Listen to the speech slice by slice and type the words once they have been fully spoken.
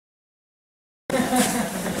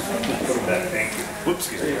Whoops,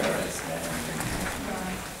 excuse me.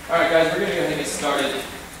 Alright guys, we're going to go ahead and get started.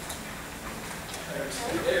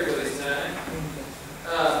 Everybody's time.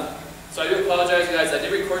 So I do apologize guys, I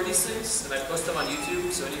did record these things and I post them on YouTube,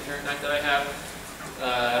 so any parent night that I have,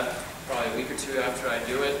 probably a week or two after I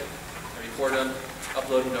do it, I record them,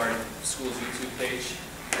 upload them to our school's YouTube page.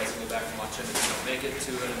 You guys can go back and watch them if you don't make it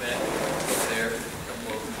to an event, go there,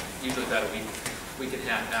 usually about a week and a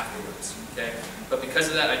half afterwards, okay? But because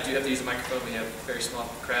of that, I do have to use a microphone. We have a very small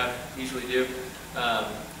crowd, usually do.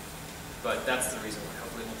 But that's the reason why.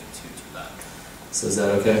 Hopefully it won't get too loud. So is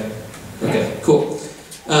that okay? Okay, cool.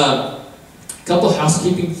 Couple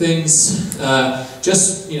housekeeping things.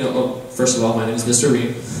 First of all, my name is Mr.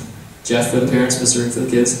 Ream. Jeff for the parents, Mr. Ream for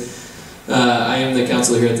the kids. I am the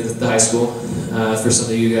counselor here at the high school. For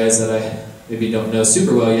some of you guys that I maybe don't know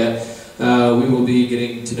super well yet, we will be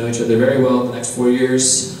getting to know each other very well in the next 4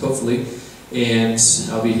 years, hopefully. And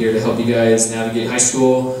I'll be here to help you guys navigate high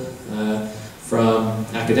school, from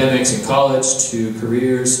academics and college to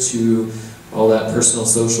careers to all that personal,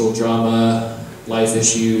 social drama, life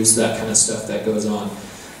issues, that kind of stuff that goes on.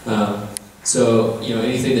 So,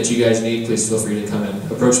 anything that you guys need, please feel free to come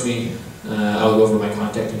and approach me. I'll go over my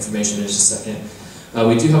contact information in just a second.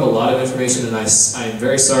 We do have a lot of information, and I'm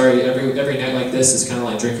very sorry. Every night like this is kind of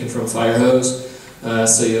like drinking from a fire hose.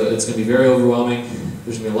 So it's going to be very overwhelming.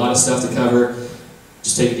 There's going to be a lot of stuff to cover.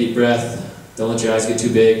 Just take a deep breath. Don't let your eyes get too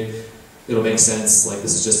big. It'll make sense. Like,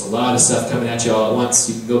 this is just a lot of stuff coming at you all at once.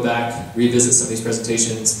 You can go back, revisit some of these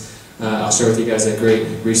presentations. I'll share with you guys a great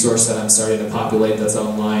resource that I'm starting to populate that's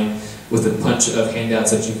online with a bunch of handouts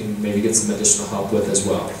that you can maybe get some additional help with as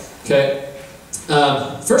well. Okay?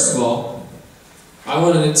 First of all, I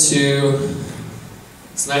wanted to...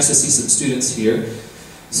 It's nice to see some students here.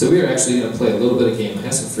 So we are actually going to play a little bit of game. I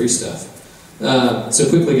have some free stuff. So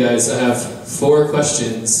quickly, guys, I have 4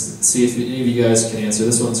 questions. Let's see if any of you guys can answer.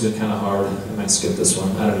 This one's been kind of hard. I might skip this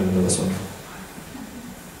one. I don't even know this one.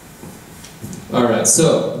 Alright,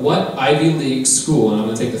 so what Ivy League school, and I'm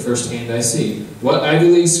going to take the first hand I see. What Ivy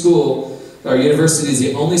League school or university is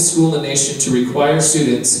the only school in the nation to require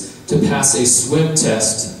students to pass a swim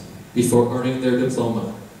test before earning their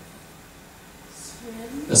diploma?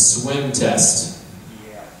 Swim? A swim test.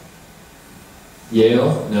 Yeah.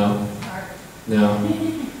 Yale? No. No.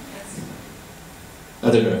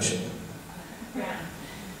 Other direction.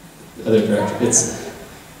 Other direction. It's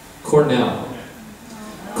Cornell.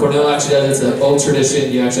 Cornell actually has an old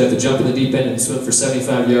tradition. You actually have to jump in the deep end and swim for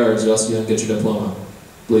 75 yards, or else you don't get your diploma.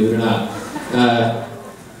 Believe it or not.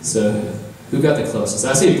 So, who got the closest?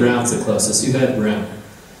 I say Brown's the closest. Who had Brown?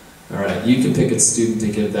 All right, you can pick a student to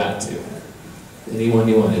give that to. Anyone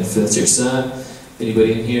you want. If it's your son,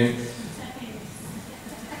 anybody in here.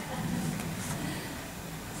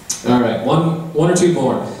 All right, one or two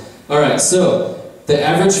more. All right, so the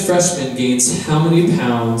average freshman gains how many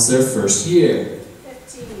pounds their first year?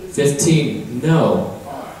 15. No.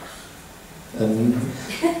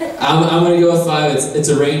 I'm going to go with 5. It's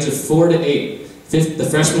a range of 4 to 8. The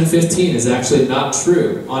freshman 15 is actually not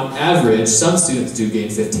true. On average, some students do gain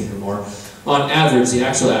 15 or more. On average, the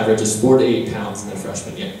actual average is 4 to 8 pounds in their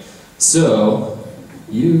freshman year. So,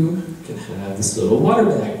 you can have this little water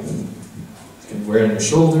bag. You can wear it on your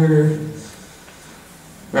shoulder.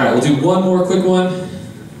 Alright, we'll do one more quick one.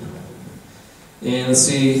 And let's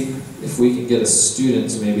see if we can get a student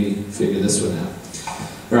to maybe figure this one out.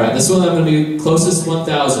 Alright, this one I'm going to do closest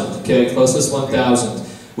 1,000. Okay, closest 1,000.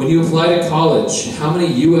 When you apply to college, how many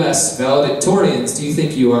U.S. valedictorians do you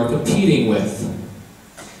think you are competing with?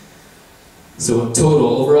 So in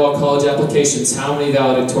total, overall college applications, how many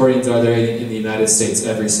valedictorians are there in the United States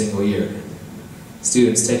every single year?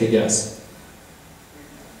 Students, take a guess.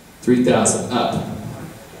 3,000. Up.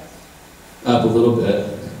 Up a little bit.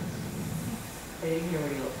 I didn't hear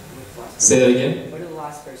what you looked. Say that again? What did the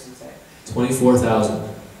last person say? 24,000.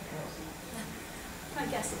 I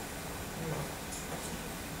guess.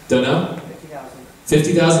 Don't know? 50,000.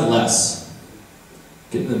 50,000 less.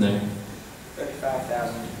 Getting in there.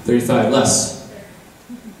 35,000. 35 less.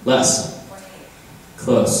 Less.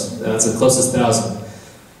 Close. That's the closest thousand.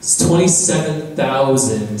 It's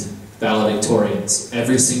 27,000 valedictorians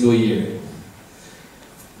every single year.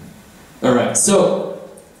 Alright, so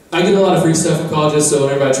I get a lot of free stuff in colleges, so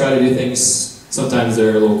whenever I try to do things, sometimes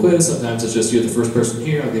they're a little quiz, sometimes it's just you're the first person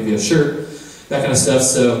here, I'll give you a shirt, that kind of stuff.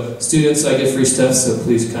 So students, I get free stuff, so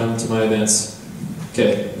please come to my events.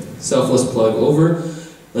 Okay, selfless plug over.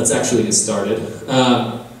 Let's actually get started.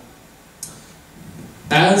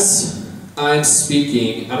 As I'm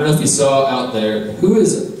speaking, I don't know if you saw out there, who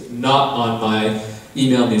is not on my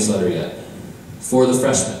email newsletter yet? For the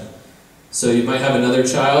freshmen. So you might have another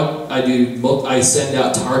child. I send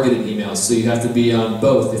out targeted emails, so you have to be on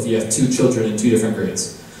both if you have 2 children in 2 different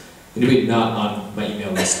grades. Anybody not on my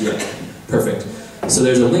email list yet? Perfect. So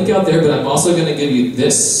there's a link out there, but I'm also going to give you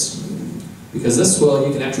this, because this, well,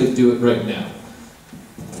 you can actually do it right now.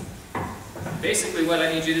 Basically what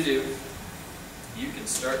I need you to do, you can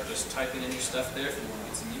start just typing in your stuff there if you want to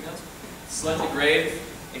get some emails. Select the grade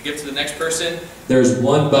and give to the next person. There's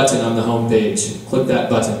one button on the home page. Click that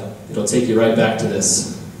button. It'll take you right back to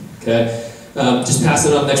this. Okay? Just pass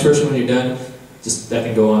it on to the next person when you're done. Just that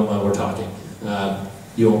can go on while we're talking.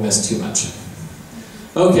 You won't miss too much.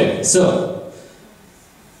 Okay, so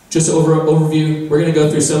just overview. We're going to go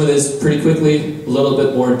through some of this pretty quickly, a little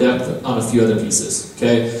bit more in depth on a few other pieces.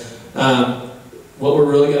 Okay? What we're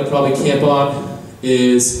really going to probably camp on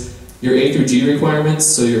is your A through G requirements,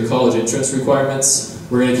 so your college entrance requirements.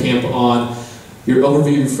 We're going to camp on your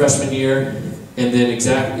overview of your freshman year, and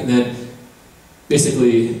then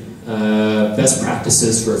basically best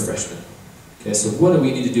practices for a freshman. Okay, so what do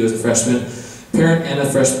we need to do as a freshman, parent and a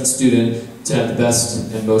freshman student to have the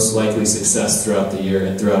best and most likely success throughout the year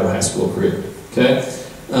and throughout our high school career? Okay,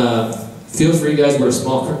 feel free, guys. We're a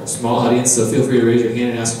small audience, so feel free to raise your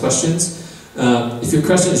hand and ask questions. If your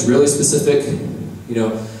question is really specific,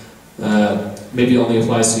 maybe only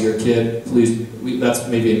applies to your kid, please. That's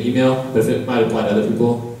maybe an email, but if it might apply to other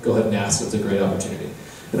people, go ahead and ask. It's a great opportunity.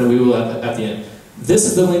 And then we will at the end. This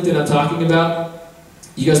is the link that I'm talking about.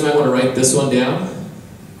 You guys might want to write this one down.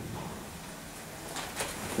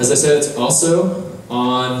 As I said, it's also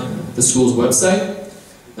on the school's website.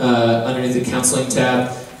 Underneath the counseling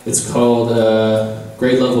tab, it's called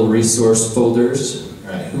grade level resource folders.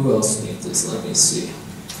 All right, who else needs this? Let me see.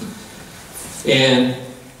 And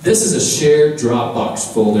this is a shared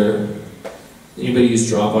Dropbox folder. Anybody use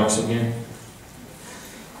Dropbox in here?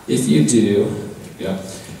 If you do, yeah.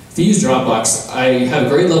 If you use Dropbox, I have a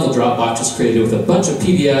grade level Dropbox just created with a bunch of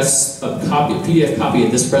PDFs. A PDF copy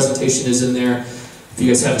of this presentation is in there. If you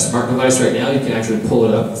guys have a smart device right now, you can actually pull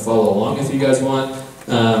it up and follow along if you guys want.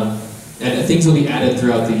 And things will be added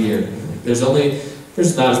throughout the year. There's not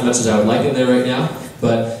as much as I would like in there right now,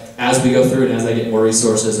 but as we go through and as I get more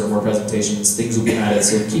resources or more presentations, things will be added.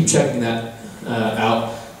 So keep checking that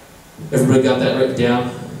out. Everybody got that written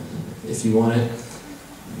down? If you want it.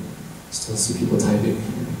 Still see people typing.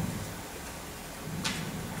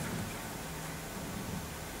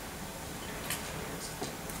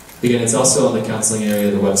 Again, it's also on the counseling area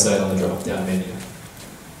of the website on the drop-down menu.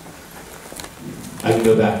 I can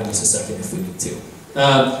go back in just a second if we need to.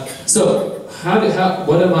 So,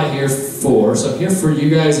 what am I here for? So I'm here for you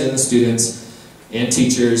guys and the students and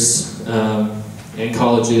teachers and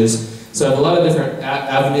colleges. So I have a lot of different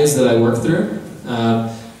avenues that I work through.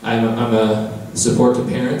 I'm a support to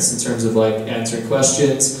parents in terms of like answering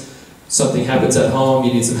questions. Something happens at home,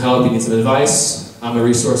 you need some help, you need some advice. I'm a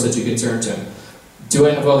resource that you can turn to. Do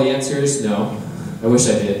I have all the answers? No. I wish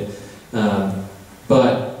I did.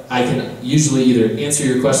 But I can usually either answer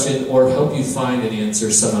your question or help you find an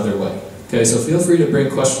answer some other way. Okay, so feel free to bring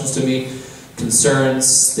questions to me,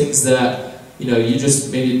 concerns, things that you just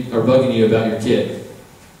maybe are bugging you about your kid.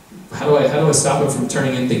 How do I stop them from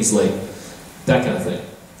turning in things late? That kind of thing.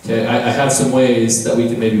 Okay, I have some ways that we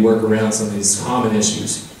can maybe work around some of these common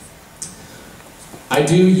issues. I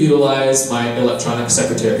do utilize my electronic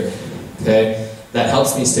secretary. Okay. That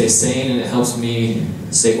helps me stay sane and it helps me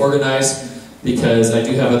stay organized because I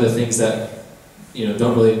do have other things that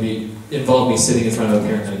don't really involve me sitting in front of a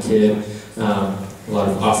parent and a kid. A lot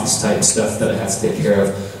of office type stuff that I have to take care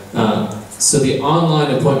of. So the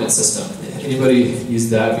online appointment system. Anybody used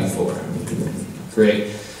that before?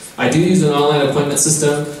 Great. I do use an online appointment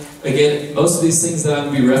system. Again, most of these things that I'm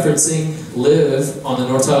going to be referencing live on the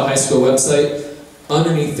North Tahoe High School website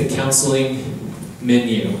underneath the counseling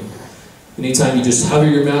menu. Anytime you just hover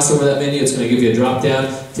your mouse over that menu, it's going to give you a drop down.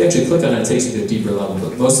 If you actually click on it, it takes you to a deeper level.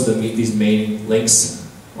 But most of these main links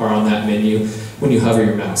are on that menu when you hover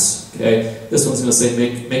your mouse. Okay? This one's going to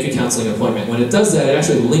say make a counseling appointment. When it does that, it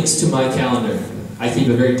actually links to my calendar. I keep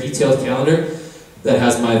a very detailed calendar that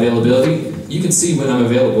has my availability. You can see when I'm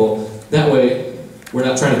available. That way, we're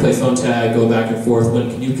not trying to play phone tag, go back and forth. When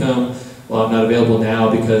can you come? Well, I'm not available now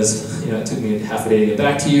because it took me half a day to get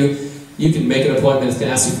back to you. You can make an appointment. It's going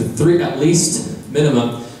to ask you for at least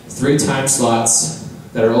minimum 3 time slots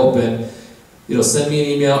that are open. It'll send me an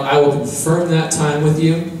email. I will confirm that time with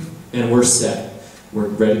you, and we're set. We're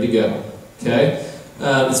ready to go. Okay?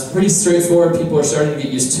 It's pretty straightforward. People are starting to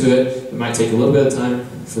get used to it. It might take a little bit of time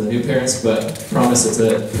for the new parents, but I promise it's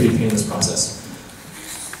a pretty painless process.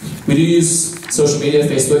 We do use social media,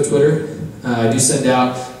 Facebook, Twitter. I do send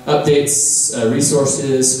out updates,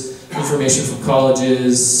 resources, information from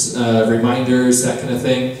colleges, reminders, that kind of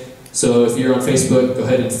thing. So if you're on Facebook, go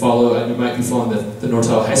ahead and follow, and you might be following the North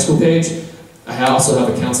Tahoe High School page. I also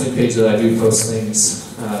have a counseling page that I do post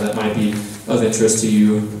things that might be of interest to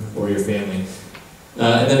you or your family.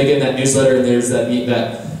 And then again, that newsletter, and there's that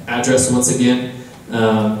address once again.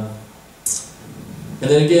 And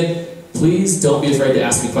then again, please don't be afraid to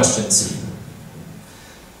ask me questions.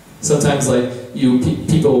 Sometimes, like,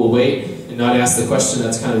 people will wait and not ask the question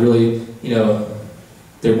that's kind of really,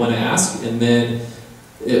 they want to ask, and then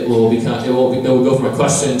it will go from a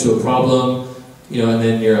question to a problem, and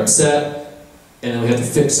then you're upset, and then we have to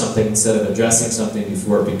fix something instead of addressing something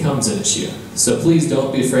before it becomes an issue. So please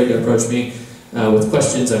don't be afraid to approach me with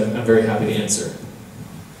questions. I'm very happy to answer.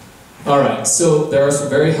 All right, so there are some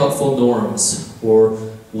very helpful norms, or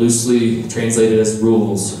loosely translated as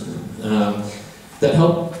rules, that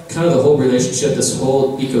help kind of the whole relationship, this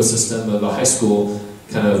whole ecosystem of a high school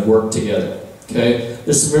kind of work together. Okay,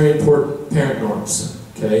 there's some very important parent norms.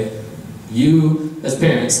 Okay, you as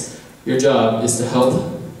parents, your job is to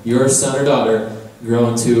help your son or daughter grow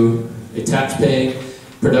into a tax-paying,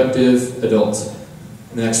 productive adult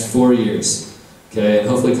in the next 4 years. Okay, and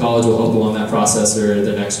hopefully college will help along that process, or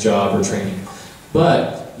their next job or training.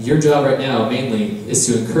 But your job right now mainly is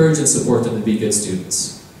to encourage and support them to be good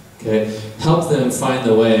students. Okay, help them find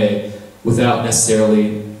the way without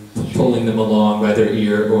necessarily pulling them along by their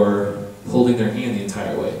ear or holding their hand the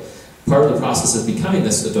entire way. Part of the process of becoming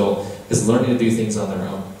this adult is learning to do things on their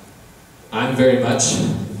own. I'm very much,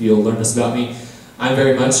 you'll learn this about me, I'm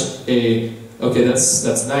very much okay,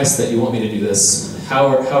 that's nice that you want me to do this. How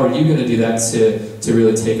are you going to do that to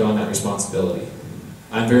really take on that responsibility?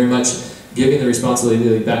 I'm very much giving the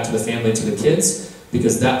responsibility back to the family, to the kids,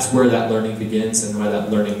 because that's where that learning begins and where that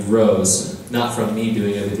learning grows, not from me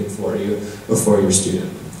doing everything for you or for your student.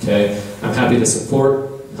 Okay? I'm happy to support,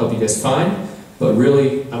 help you guys find, but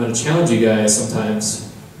really I'm going to challenge you guys sometimes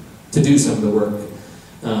to do some of the work.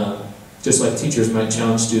 Just like teachers might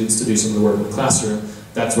challenge students to do some of the work in the classroom,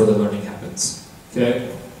 that's where the learning happens. Okay?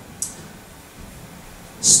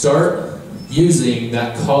 Start using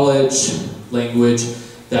that college language,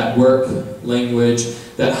 that work language,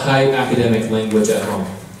 that high academic language at home.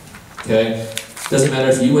 Okay? Doesn't matter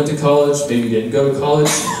if you went to college, maybe you didn't go to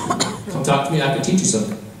college, come talk to me, I can teach you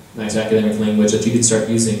some nice academic language that you can start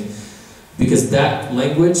using. Because that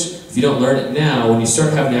language, if you don't learn it now, when you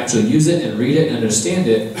start having to actually use it and read it and understand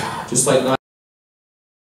it, just like not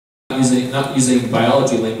using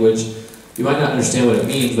biology language, you might not understand what it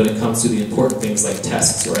means when it comes to the important things like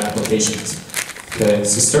tests or applications. Okay,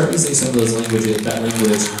 so start using some of that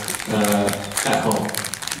language at home.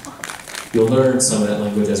 You'll learn some of that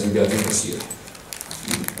language as we go through this year.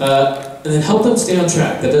 And then help them stay on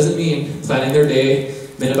track. That doesn't mean planning their day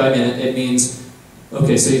minute by minute. It means,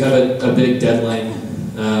 okay, so you have a big deadline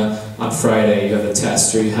on Friday, you have a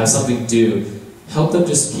test, or you have something due. Help them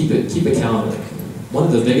just keep a calendar. One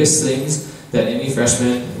of the biggest things that any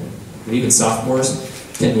freshman, and even sophomores,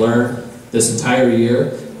 can learn this entire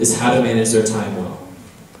year is how to manage their time well.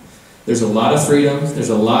 There's a lot of freedom, there's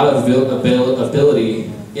a lot of ability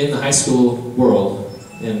in the high school world,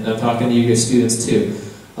 and I'm talking to you guys students too,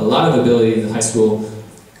 a lot of ability in the high school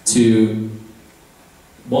to,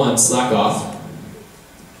 one, slack off.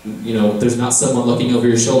 There's not someone looking over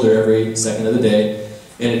your shoulder every second of the day,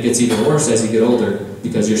 and it gets even worse as you get older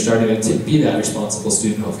because you're starting to be that responsible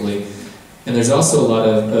student, hopefully. And there's also a lot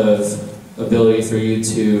of ability for you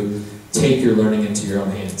to take your learning into your own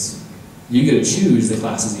hands. You get to choose the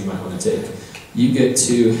classes you might want to take. You get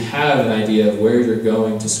to have an idea of where you're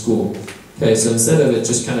going to school. Okay, so instead of it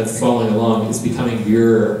just kind of following along, it's becoming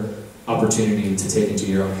your opportunity to take into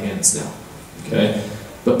your own hands now. Okay?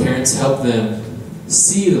 But parents, help them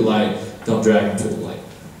see the light, don't drag them to the light.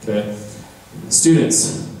 Okay?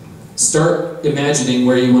 Students, start imagining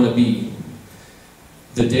where you want to be.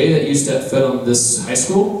 The day that you step foot on this high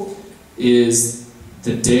school is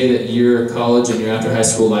the day that your college and your after high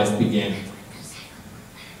school life began.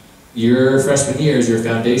 Your freshman year is your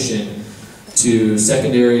foundation to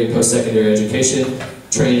secondary and post-secondary education,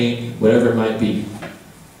 training, whatever it might be.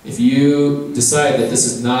 If you decide that this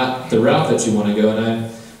is not the route that you want to go, and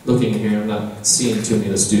I'm looking here, I'm not seeing too many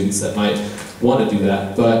of the students that might want to do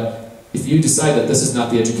that, but if you decide that this is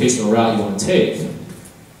not the educational route you want to take,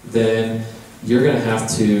 then you're going to have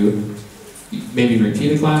to maybe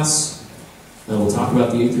repeat a class. We'll talk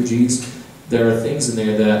about the A through G's. There are things in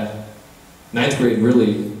there that 9th grade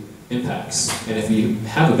really impacts. And if you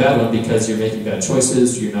have a bad one because you're making bad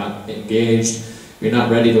choices, you're not engaged, you're not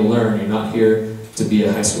ready to learn, you're not here to be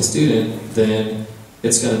a high school student, then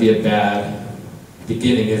it's going to be a bad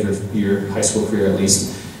beginning of your high school career, at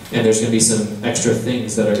least. And there's going to be some extra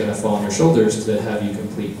things that are going to fall on your shoulders to have you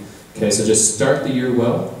complete. Okay, so just start the year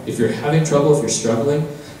well. If you're having trouble, if you're struggling,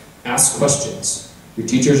 ask questions. Your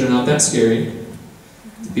teachers are not that scary.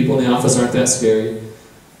 The people in the office aren't that scary.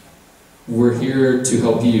 We're here to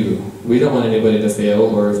help you. We don't want anybody to fail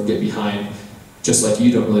or get behind, just like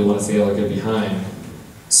you don't really want to fail or get behind.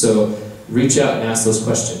 So reach out and ask those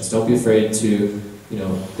questions. Don't be afraid to, you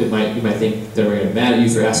know, you might think they're going to get mad at you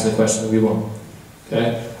for asking the question. We won't.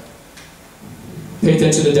 Okay? Pay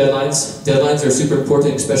attention to deadlines. Deadlines are super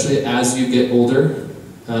important, especially as you get older,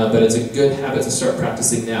 but it's a good habit to start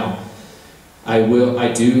practicing now. I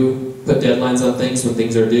do put deadlines on things when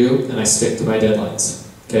things are due, and I stick to my deadlines,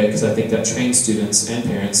 okay? Because I think that trains students and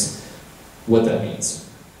parents what that means.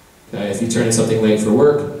 Okay? If you turn in something late for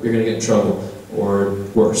work, you're going to get in trouble, or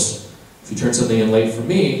worse. If you turn something in late for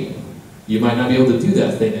me, you might not be able to do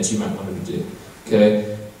that thing that you might want to do.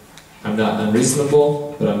 Okay? I'm not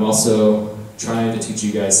unreasonable, but I'm also trying to teach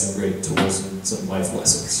you guys some great tools and some life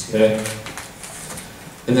lessons, okay?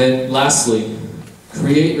 And then lastly,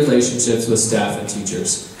 create relationships with staff and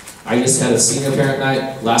teachers. I just had a senior parent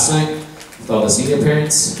night last night with all the senior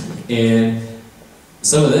parents, and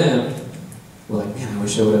some of them were like, man, I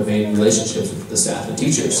wish I would have made relationships with the staff and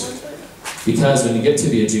teachers. Because when you get to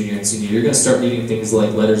be a junior and senior, you're going to start needing things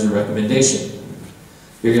like letters of recommendation.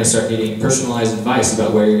 You're going to start needing personalized advice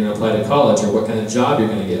about where you're going to apply to college or what kind of job you're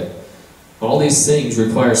going to get. All these things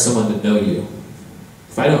require someone to know you.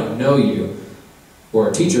 If I don't know you, or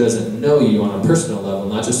a teacher doesn't know you on a personal level,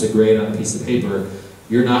 not just a grade on a piece of paper,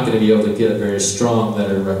 you're not going to be able to get a very strong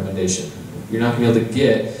letter of recommendation. You're not going to be able to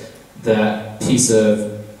get that piece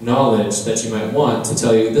of knowledge that you might want to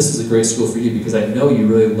tell you, this is a great school for you because I know you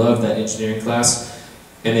really love that engineering class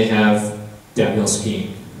and they have downhill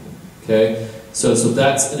skiing. Okay? So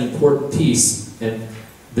that's an important piece, and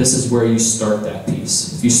this is where you start that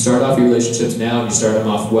piece. If you start off your relationships now and you start them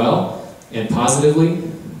off well and positively,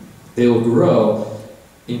 they will grow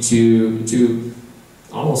into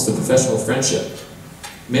almost a professional friendship.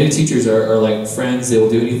 Many teachers are like friends. They will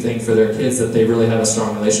do anything for their kids that they really have a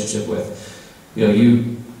strong relationship with. You know,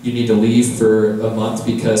 you need to leave for a month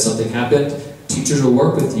because something happened. Teachers will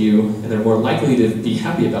work with you, and they're more likely to be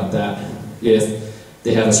happy about that if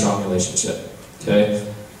they have a strong relationship. Okay?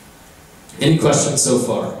 Any questions so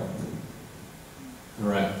far? All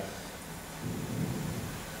right.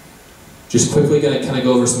 Just quickly going to kind of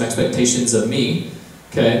go over some expectations of me.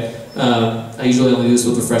 Okay. I usually only do this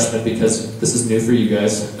with the freshmen because this is new for you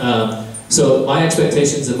guys. So my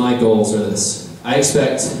expectations and my goals are this. I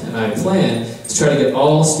expect and I plan to try to get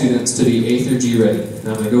all students to be A through G ready. And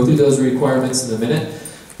I'm going to go through those requirements in a minute.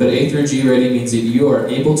 But A through G ready means that you are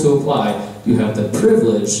able to apply. You have the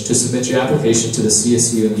privilege to submit your application to the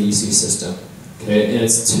CSU and the EC system. Okay, and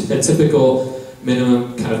it's a typical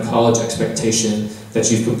minimum kind of college expectation that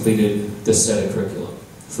you've completed this set of curriculum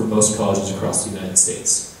for most colleges across the United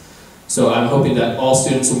States. So I'm hoping that all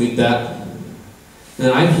students will meet that. And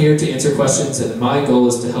then I'm here to answer questions, and my goal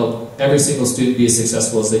is to help every single student be as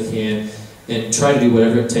successful as they can and try to do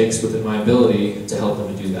whatever it takes within my ability to help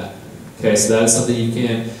them to do that. Okay, so that is something you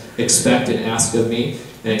can expect and ask of me,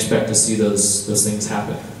 and expect to see those things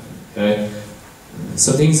happen. Okay?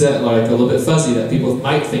 Some things that are like a little bit fuzzy that people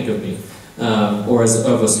might think of me, or as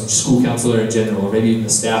of a school counselor in general, or maybe even a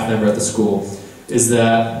staff member at the school, is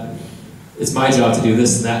that it's my job to do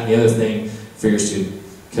this and that and the other thing for your student.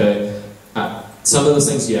 Okay? Some of those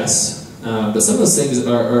things, yes, but some of those things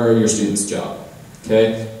are your student's job.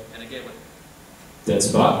 Okay? And again, dead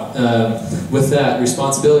spot. With that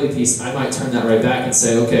responsibility piece, I might turn that right back and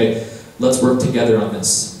say, okay, let's work together on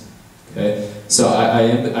this. Okay? So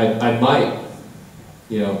I might,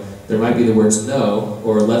 you know, there might be the words no,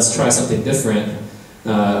 or let's try something different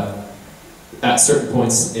at certain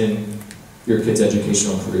points in your kid's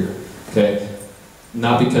educational career. Okay?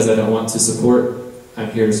 Not because I don't want to support,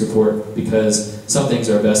 I'm here to support because some things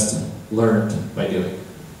are best learned by doing.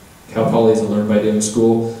 Cal Poly is a learn by doing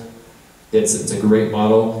school. It's a great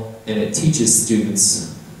model, and it teaches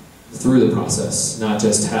students through the process, not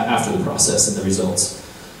just after the process and the results.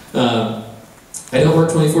 I don't work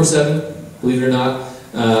 24/7, believe it or not.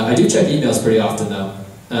 I do check emails pretty often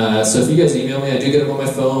though. So if you guys email me, I do get them on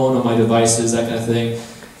my phone, on my devices, that kind of thing.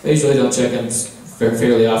 I usually don't check them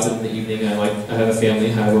fairly often in the evening. I have a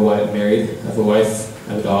family, I have a wife, I'm married, I have a wife,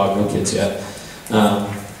 I have a dog, no kids yet.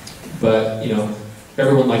 But you know,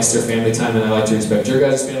 everyone likes their family time, and I like to respect your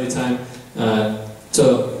guys' family time.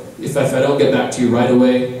 So if I don't get back to you right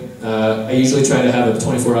away, I usually try to have a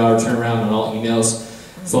 24-hour turnaround on all emails.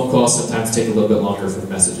 Phone calls sometimes take a little bit longer for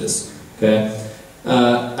messages. Okay?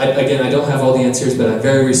 Again, I don't have all the answers, but I'm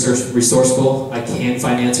very resourceful. I can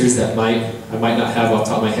find answers that I might not have off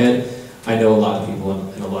the top of my head. I know a lot of people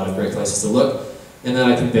and a lot of great places to look. And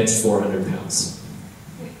then I can bench 400 pounds.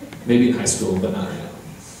 Maybe in high school, but not right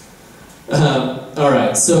now. All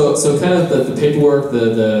right, so kind of the paperwork,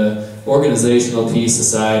 the organizational piece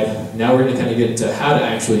aside, now we're going to kind of get into how to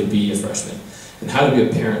actually be a freshman and how to be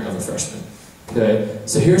a parent of a freshman. Okay,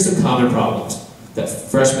 so here's some common problems that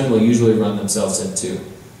freshmen will usually run themselves into.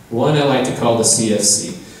 One I like to call the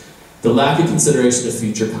CFC, the lack of consideration of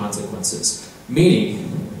future consequences.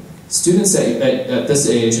 Meaning, students at this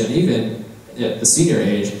age, and even at the senior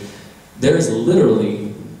age, there is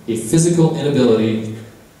literally a physical inability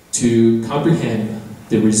to comprehend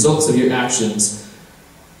the results of your actions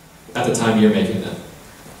at the time you're making them.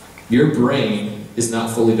 Your brain is not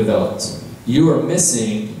fully developed. You are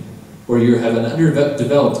missing, or you have an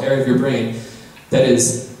underdeveloped area of your brain that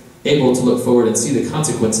is able to look forward and see the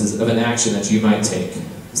consequences of an action that you might take.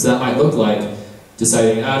 So that might look like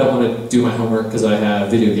deciding, I don't want to do my homework because I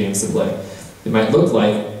have video games to play. It might look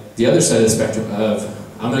like the other side of the spectrum of,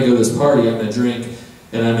 I'm going to go to this party, I'm going to drink,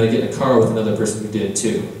 and I'm going to get in a car with another person who did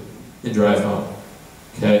too, and drive home.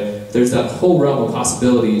 Okay? There's that whole realm of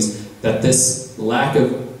possibilities that this lack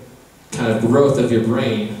of kind of growth of your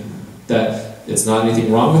brain, that it's not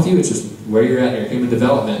anything wrong with you, it's just where you're at in your human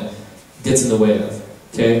development, gets in the way of.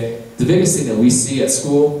 Okay? The biggest thing that we see at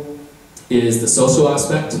school is the social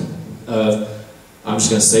aspect of, I'm just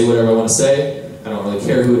going to say whatever I want to say, I don't really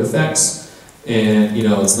care who it affects, and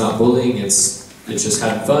it's not bullying, it's just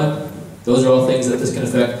having fun. Those are all things that this can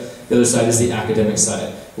affect. The other side is the academic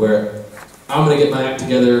side, where I'm going to get my act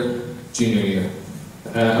together junior year.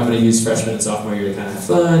 I'm going to use freshman and sophomore year to kind of have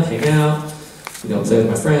fun, hang out, play with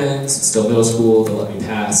my friends. It's still middle school, they'll let me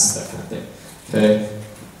pass, that kind of thing. Okay?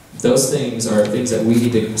 Those things are things that we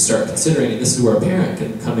need to start considering, and this is where a parent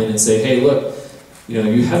can come in and say, hey, look,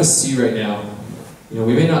 you have a C right now.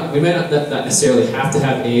 We may not necessarily have to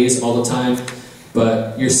have A's all the time,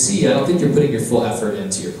 but your C, I don't think you're putting your full effort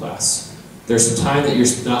into your class. There's some time that you're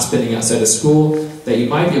not spending outside of school that you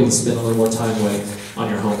might be able to spend a little more time with on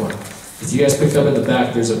your homework. If you guys picked up in the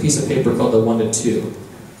back, there's a piece of paper called the 1 to 2.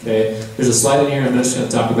 Okay? There's a slide in here, I'm not just going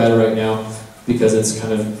to talk about it right now because it's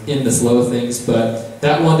kind of in the flow of things, but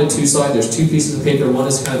that 1 to 2 slide, there's 2 pieces of paper. One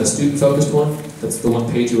is kind of the student-focused one. That's the one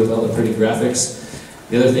pager with all the pretty graphics.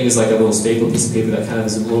 The other thing is like a little staple piece of paper that kind of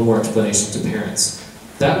is a little more explanation to parents.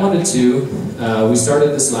 That 1 to 2, we started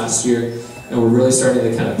this last year, and we're really starting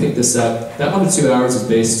to kind of pick this up. That 1 to 2 hours is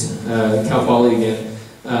based, Cal Poly again,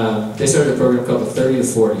 they started a program called the 30 to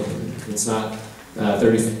 40. It's not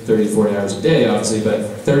 30 to 40 hours a day, obviously, but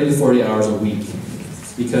 30 to 40 hours a week.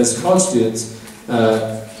 Because college students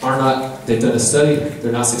they've done a study,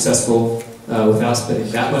 they're not successful without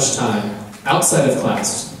spending that much time outside of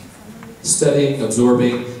class, studying,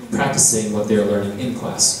 absorbing, practicing what they're learning in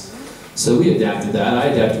class. So we adapted that. I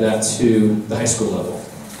adapted that to the high school level.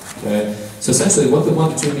 Okay? So essentially what the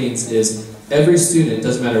 1 to 2 means is every student,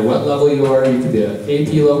 doesn't matter what level you are, you could be an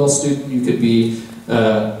AP level student, you could be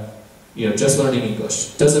just learning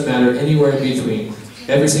English. Doesn't matter, anywhere in between.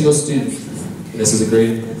 Every single student, and this is a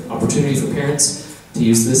great opportunity for parents to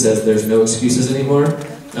use this as there's no excuses anymore.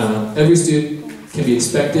 Every student can be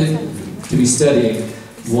expected to be studying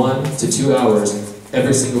 1 to 2 hours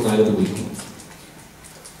every single night of the week.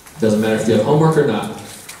 Doesn't matter if you have homework or not.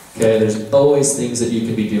 Okay, there's always things that you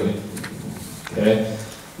can be doing. Okay,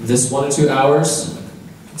 this 1 to 2 hours,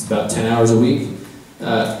 it's about 10 hours a week.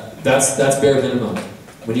 That's bare minimum.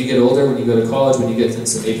 When you get older, when you go to college, when you get into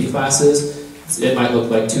some AP classes, it might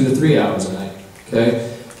look like 2 to 3 hours a night.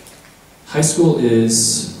 Okay, high school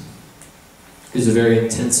is a very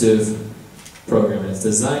intensive program, and it's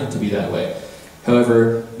designed to be that way.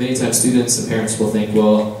 However, many times students and parents will think,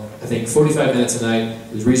 well, I think 45 minutes a night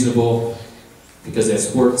is reasonable because they have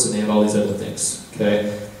sports and they have all these other things.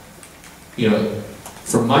 Okay,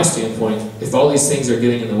 from my standpoint, if all these things are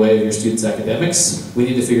getting in the way of your students' academics, we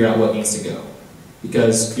need to figure out what needs to go.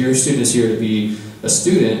 Because your student is here to be a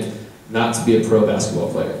student, not to be a pro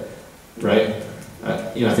basketball player, right?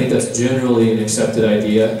 I think that's generally an accepted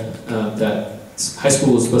idea that high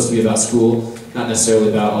school is supposed to be about school, not necessarily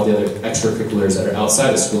about all the other extracurriculars that are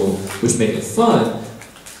outside of school, which make it fun,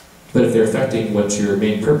 but if they're affecting what your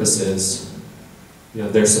main purpose is,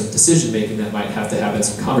 there's some decision making that might have to happen,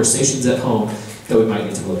 some conversations at home that we might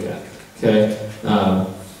need to look at. Okay,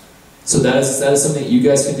 so that is something you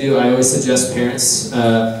guys can do. I always suggest parents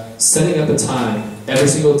setting up a time every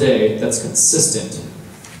single day that's consistent.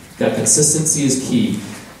 That consistency is key.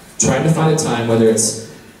 Trying to find a time, whether it's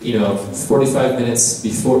 45 minutes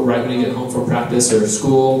before, right when you get home from practice or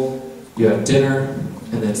school, you have dinner,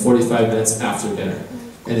 and then 45 minutes after dinner,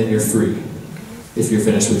 and then you're free if you're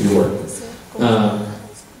finished with your work.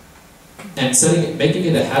 And making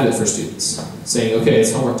it a habit for students, saying, okay,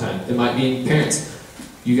 it's homework time. It might be parents.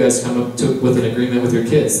 You guys come up with an agreement with your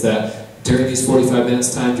kids that during these 45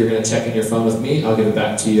 minutes times, you're going to check in your phone with me, I'll give it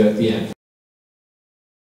back to you at the end.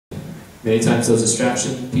 Many times those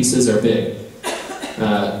distraction pieces are big.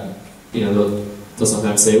 They'll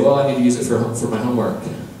sometimes say, well, I need to use it for my homework.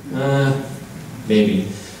 Maybe.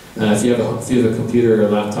 If you have a computer or a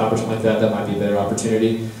laptop or something like that, that might be a better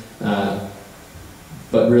opportunity.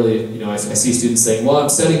 But really, I see students saying, well, I'm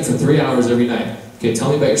studying for 3 hours every night. Okay, tell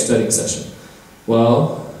me about your studying session.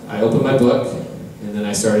 Well, I opened my book, and then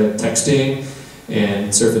I started texting and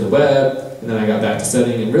surfing the web, and then I got back to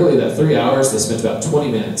studying, and really that 3 hours, they spent about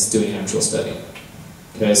 20 minutes doing actual studying.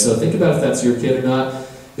 Okay, so think about if that's your kid or not.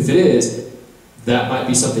 If it is, that might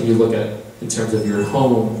be something you look at in terms of your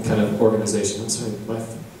home kind of organization. I'm sorry, my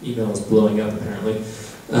email is blowing up apparently.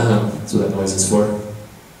 That's what that noise is for.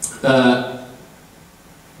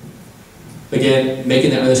 Again,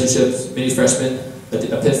 making that relationship, many freshmen,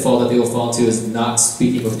 a pitfall that they will fall into is not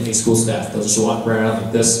speaking with any school staff. They'll just walk around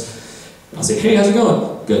like this. I'll say, hey, how's it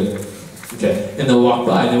going? Good. Okay. And they'll walk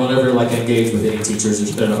by and they won't ever engage with any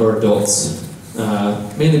teachers or adults.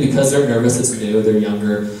 Mainly because they're nervous, it's new, they're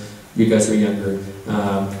younger, you guys are younger.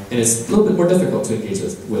 And it's a little bit more difficult to engage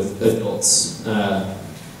with adults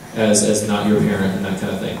as not your parent and that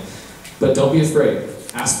kind of thing. But don't be afraid.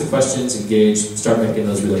 Ask the questions, engage, start making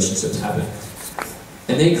those relationships happen.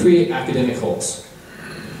 And they create academic holes.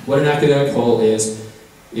 What an academic hole is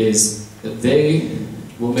that they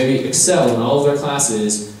will maybe excel in all of their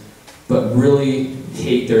classes, but really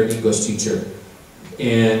hate their English teacher.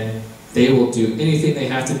 And they will do anything they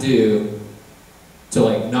have to do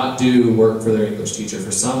to not do work for their English teacher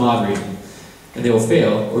for some odd reason. And they will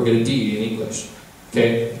fail or get a D in English.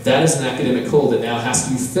 Okay? That is an academic hole that now has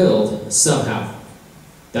to be filled somehow.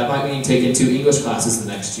 That might mean taking 2 English classes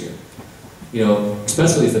the next year.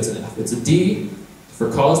 Especially if it's an F. If it's a D, for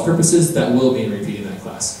college purposes, that will mean repeating that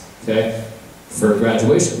class. Okay? For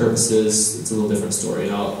graduation purposes, it's a little different story.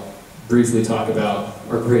 And I'll briefly talk about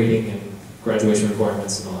our grading and graduation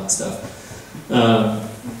requirements and all that stuff.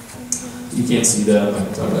 You can't see that, I'm not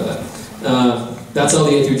going to talk about that. That's all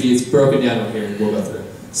the A through G. It's broken down over here. We'll go through.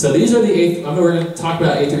 So these are the we're going to talk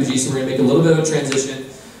about A through G, so we're going to make a little bit of a transition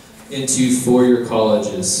into four-year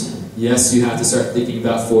colleges. Yes, you have to start thinking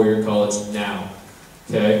about four-year college now.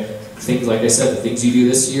 Okay? Things, like I said, the things you do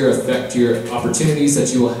this year affect your opportunities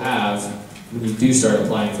that you will have when you do start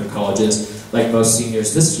applying for colleges, like most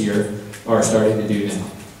seniors this year are starting to do now.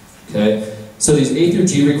 Okay? So these A through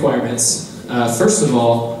G requirements, first of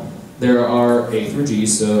all, there are A through G,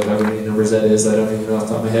 so however many numbers that is, I don't even know off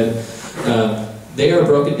the top of my head. They are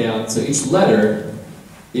broken down, so each letter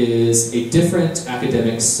is a different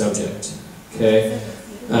academic subject. Okay?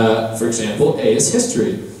 For example, A is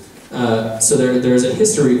history. So there's a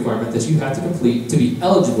history requirement that you have to complete to be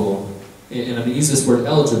eligible, and I'm going to use this word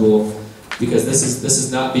eligible because this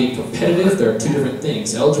is not being competitive. There are two different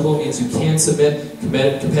things. Eligible means you can submit.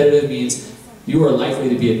 Competitive means you are likely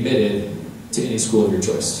to be admitted to any school of your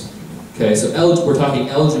choice. Okay, so we're talking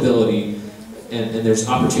eligibility, and there's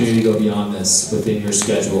opportunity to go beyond this within your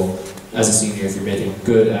schedule as a senior if you're making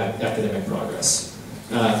good academic progress.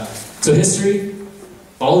 So history,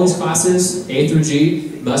 all these classes, A through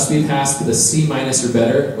G, must be passed with a C- or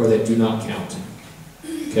better, or they do not count.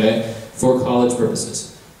 Okay, for college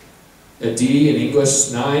purposes. A D in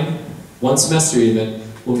English 9, one semester even,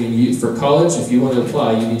 will mean for college, if you want to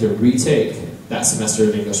apply, you need to retake that semester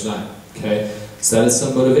of English 9. Okay, so that is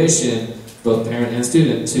some motivation, both parent and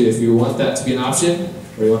student, to, if you want that to be an option,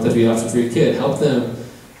 or you want that to be an option for your kid, help them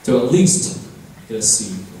to at least get a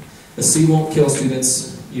C. A C won't kill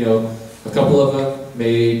students. A couple of them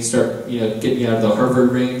may start, getting you out of the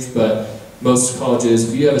Harvard range, but most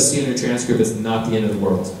colleges, if you have a C in your transcript, it's not the end of the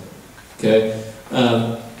world. Okay?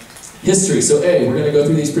 History. So A, we're going to go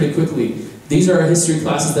through these pretty quickly. These are our history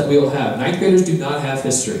classes that we will have. Ninth graders do not have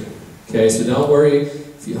history. Okay? So don't worry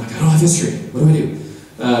if you're like, I don't have history. What do I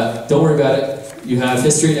do? Don't worry about it. You have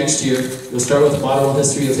history next year. You'll start with modern world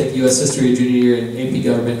history. You'll take U.S. history your junior year and AP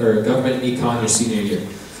government or government and econ your senior year.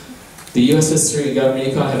 The U.S. history and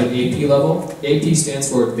government econ have an AP level. AP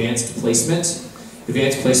stands for advanced placement.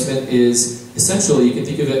 Advanced placement is essentially, you can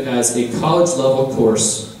think of it as a college level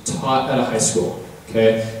course taught at a high school.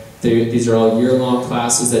 Okay? These are all year-long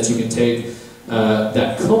classes that you can take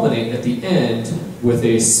that culminate at the end with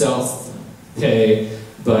a self-pay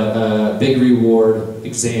but big reward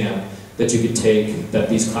exam that you can take that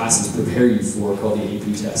these classes prepare you for, called the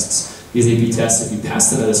AP tests. these AP tests, if you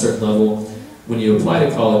pass them at a certain level, when you apply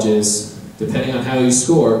to colleges, depending on how you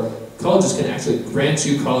score, colleges can actually grant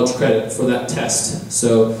you college credit for that test.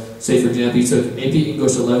 So, say for example, you took AP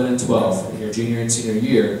English 11 and 12 in your junior and senior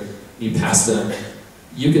year, and you passed them,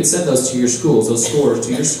 you can send those to your schools, those scores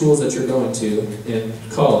to your schools that you're going to in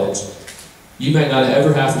college. You might not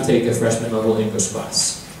ever have to take a freshman level English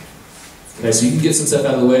class. Okay, so you can get some stuff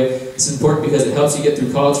out of the way. It's important because it helps you get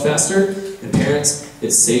through college faster, and parents,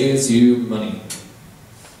 it saves you money.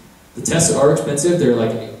 The tests are expensive. They're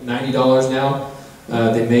like $90 now.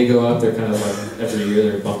 They may go up. They're kind of like every year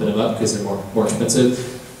they're bumping them up because they're more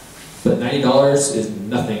expensive. But $90 is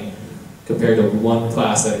nothing compared to one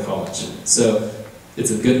class at a college. So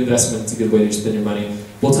it's a good investment. It's a good way to spend your money.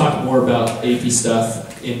 We'll talk more about AP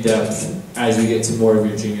stuff in depth as we get to more of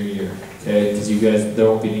your junior year. Okay, because you guys, there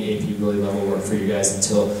won't be any AP really level work for you guys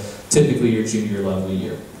until typically your junior level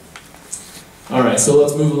year. All right, so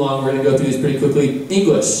let's move along. We're going to go through these pretty quickly.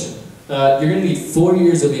 English. You're going to need 4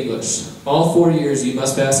 years of English. All 4 years you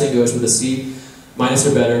must pass English with a C minus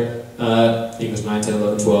or better. English 9, 10,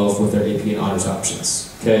 11, 12 with their AP and honors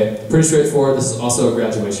options. Okay, pretty straightforward. This is also a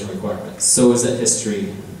graduation requirement. So is that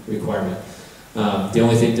history requirement. The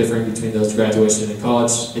only thing different between those graduation and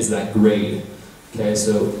college is that grade. Okay,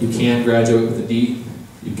 so you can graduate with a D.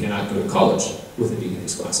 You cannot go to college with a D in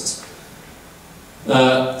these classes.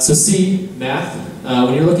 So C, math.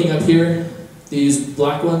 When you're looking up here, these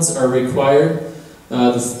black ones are required.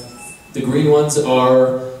 The green ones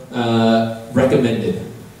are recommended.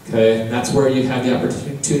 Okay, and that's where you have the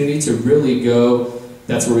opportunity to really go.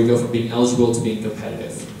 That's where we go from being eligible to being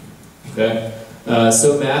competitive. Okay,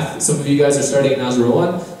 so math. Some of you guys are starting in Algebra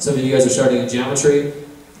 1. Some of you guys are starting in Geometry.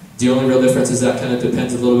 The only real difference is that kind of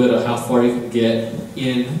depends a little bit on how far you can get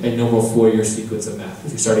in a normal 4-year sequence of math.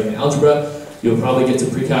 If you're starting in Algebra, you'll probably get to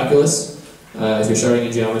pre-calculus. If you're starting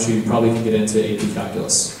in Geometry, you probably can get into AP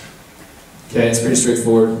Calculus. Okay, it's pretty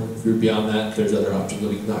straightforward. If you're beyond that, there's other options that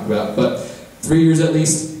we can talk about. But 3 years at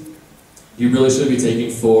least, you really should be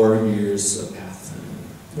taking 4 years of math.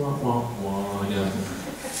 Wah, wah, wah, I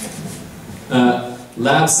know.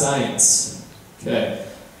 Lab science. Okay.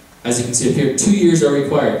 As you can see up here, 2 years are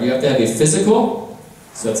required. You have to have a physical,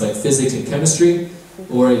 so that's like physics and chemistry,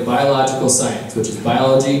 or a biological science, which is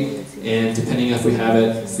biology, and depending if we have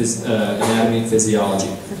it, anatomy and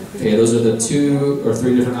physiology. Okay, those are the 2 or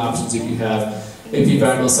 3 different options if you have. AP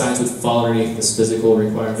Environmental Science would fall underneath this physical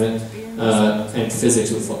requirement, and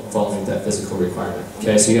physics would fall underneath that physical requirement.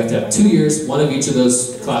 Okay, so you have to have 2 years, one of each of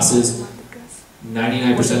those classes.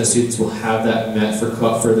 99% of students will have that met for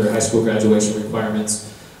their high school graduation requirements.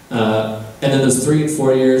 And then those 3 and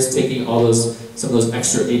 4 years, taking some of those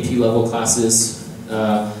extra AP level classes,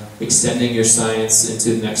 extending your science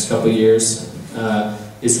into the next couple years,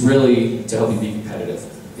 is really to help you be competitive.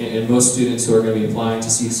 And most students who are going to be applying to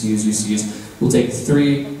CCUs, UCs, will take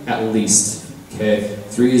 3 at least. Okay,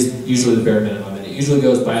 3 is usually the bare minimum, and it usually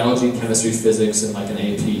goes biology, chemistry, physics, and like an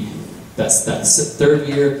AP. That 3rd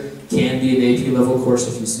year can be an AP level course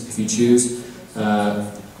if you choose.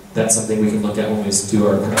 That's something we can look at when we do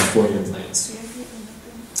our kind of 4-year plans.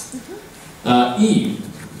 E,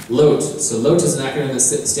 LOTE. So LOTE is an acronym that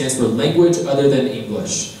stands for Language Other Than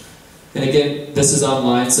English. And again, this is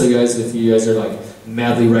online, so guys, if you guys are like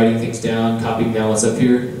madly writing things down, copying down what's up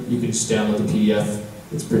here, you can just download the PDF.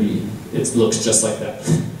 It looks just like that.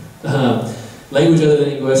 Language other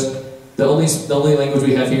than English. The only language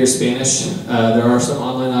we have here is Spanish. There are some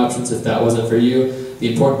online options if that wasn't for you. The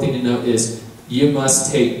important thing to note is you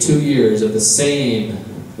must take 2 years of the same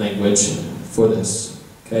language for this.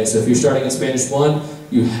 Okay, so if you're starting in Spanish 1,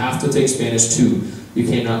 you have to take Spanish 2. You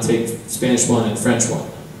cannot take Spanish 1 and French 1.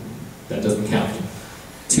 That doesn't count.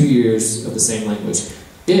 2 years of the same language.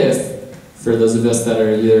 If, for those of us that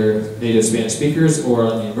are either native Spanish speakers or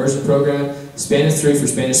on the immersion program, Spanish 3 for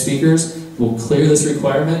Spanish speakers will clear this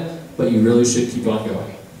requirement, but you really should keep on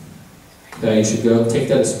going. Okay, you should go take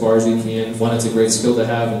that as far as you can. 1, it's a great skill to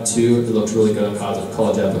have, and 2, it looks really good on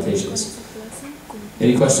college applications.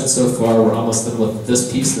 Any questions so far? We're almost done with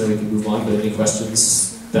this piece, and then we can move on to any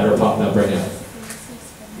questions that are popping up right now.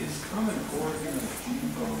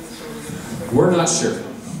 We're not sure.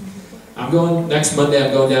 Next Monday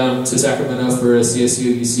I'm going down to Sacramento for a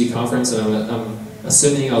CSU UC conference, and I'm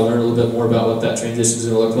assuming I'll learn a little bit more about what that transition is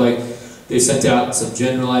going to look like. They've sent out some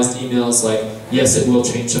generalized emails like, yes, it will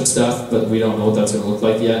change some stuff, but we don't know what that's going to look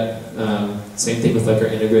like yet. Same thing with like our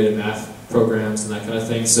integrated math programs and that kind of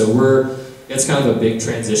thing. So it's kind of a big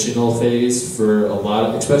transitional phase for a lot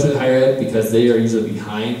of, especially higher ed, because they are usually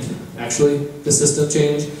behind, actually, the system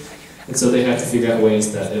change. And so they have to figure out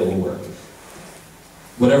ways that it will work.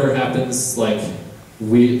 Whatever happens, like,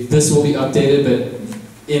 This will be updated,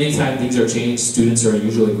 but anytime things are changed, students are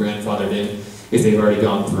usually grandfathered in if they've already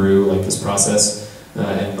gone through like this process,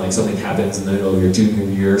 and like something happens in the middle of your junior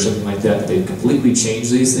year or something like that, they completely change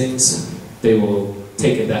these things, they will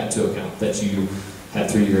take that into account, that you had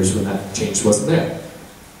 3 years when that change wasn't there.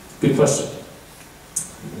 Good question.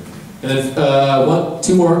 And then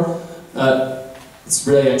two more. It's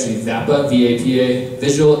really actually VAPA, V-A-P-A,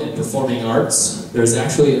 Visual and Performing Arts. There's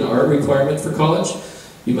actually an art requirement for college.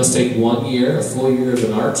 You must take 1 year, a full year of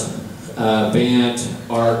an art, band,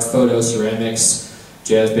 art, photo, ceramics,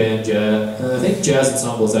 jazz band, I think jazz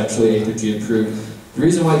ensemble is actually A through G approved. The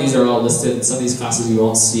reason why these are all listed in some of these classes you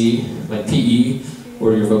won't see, like PE,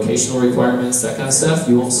 or your vocational requirements, that kind of stuff,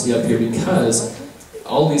 you won't see up here because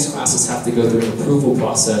all these classes have to go through an approval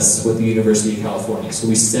process with the University of California. So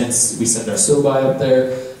we send our syllabi up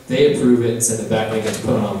there, they approve it and send it back, and it gets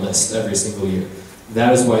put on a list every single year.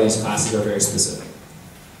 That is why these classes are very specific.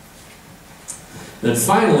 And then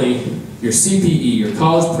finally, your CPE, your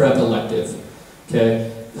college prep elective.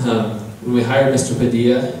 Okay, when we hired Mr.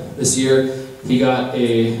 Padilla this year, he got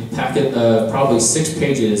a packet of probably 6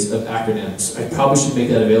 pages of acronyms. I probably should make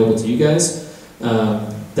that available to you guys.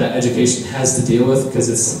 That education has to deal with because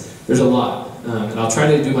there's a lot. And I'll try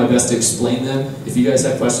to do my best to explain them. If you guys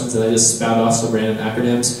have questions and I just spout off some random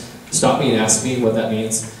acronyms, stop me and ask me what that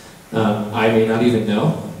means. I may not even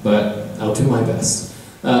know, but I'll do my best.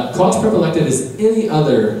 College prep elective is any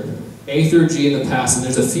other A through G in the past, and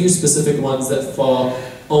there's a few specific ones that fall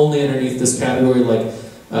only underneath this category, like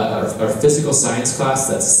our physical science class.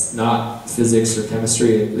 That's not physics or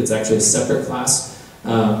chemistry, it's actually a separate class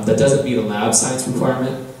that doesn't meet a lab science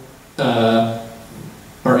requirement.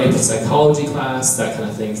 Our AP psychology class, that kind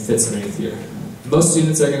of thing fits underneath here. Most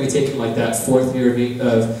students are going to be taking like that 4th year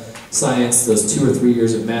of science, those 2 or 3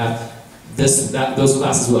 years of math. Those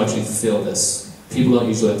classes will actually fill this. People don't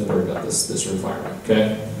usually have to worry about this requirement,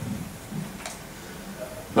 okay?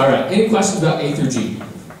 All right, any questions about A through G?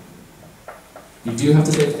 You do have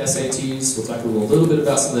to take SATs. We'll talk a little bit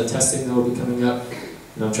about some of the testing that will be coming up.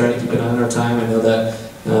 And I'm trying to keep an eye on our time. I know that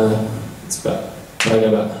it's probably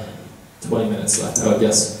got about 20 minutes left, I would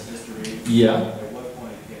guess. Mr. Reed? Yeah. At what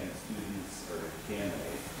point can students, or can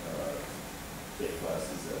they take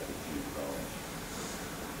classes at the junior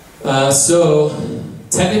college? So,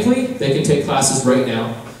 technically, they can take classes right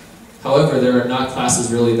now. However, there are not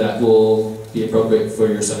classes really that will be appropriate for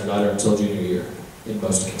your son or daughter until junior year, in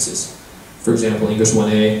most cases. For example, English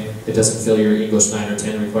 1A, it doesn't fill your English 9 or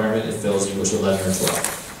 10 requirement, it fills English 11 or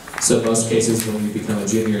 12. So in most cases, when you become a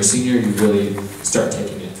junior or senior, you really start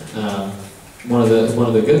taking it. One of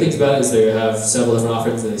the good things about it is they have several different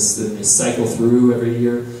offerings, and they cycle through every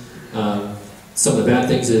year. Some of the bad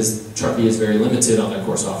things is Charpy is very limited on their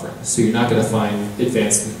course offering. So you're not going to find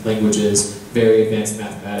advanced languages, very advanced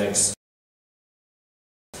mathematics,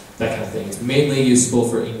 that kind of thing. It's mainly useful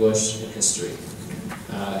for English and history,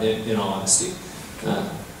 in all honesty.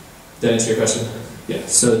 Did that answer your question? Yeah,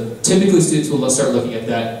 so typically students will start looking at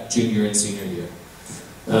that junior and senior year.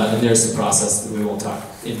 And there's some process, we won't talk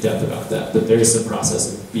in depth about that, but there is some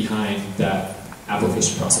process behind that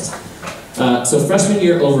application process. So freshman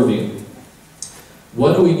year overview.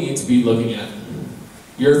 What do we need to be looking at?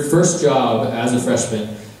 Your first job as a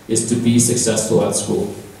freshman is to be successful at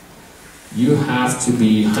school. You have to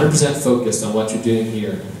be 100% focused on what you're doing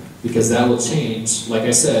here, because that will change, like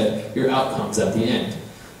I said, your outcomes at the end.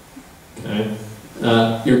 Okay?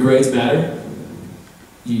 Your grades matter.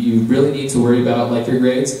 You really need to worry about like your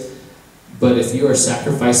grades, but if you are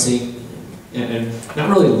sacrificing and not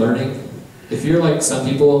really learning, if you're like some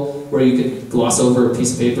people where you can gloss over a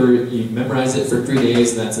piece of paper, you memorize it for 3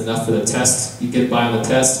 days and that's enough for the test, you get by on the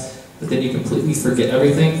test, but then you completely forget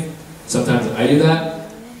everything, sometimes I do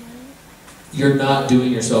that, you're not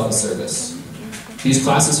doing yourself a service. These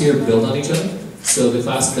classes here build on each other, so the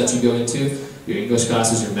classes that you go into, your English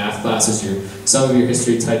classes, your math classes, some of your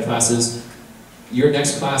history type classes, your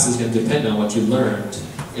next class is going to depend on what you learned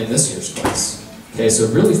in this year's class. Okay, so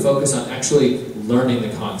really focus on actually learning the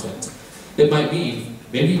content. It might mean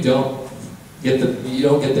maybe you don't get the A+,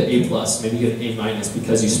 maybe you get an A-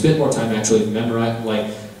 because you spent more time actually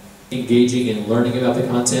engaging and learning about the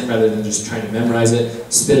content rather than just trying to memorize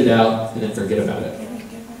it, spit it out, and then forget about it.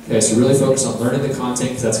 Okay, so really focus on learning the content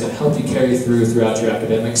because that's going to help you carry throughout your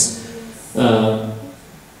academics.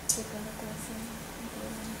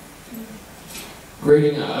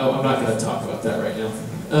 Grading, I'm not going to talk about that right now.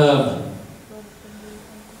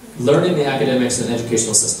 Learning the academics and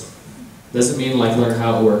educational system. Doesn't mean like learn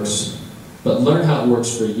how it works, but learn how it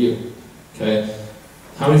works for you. Okay?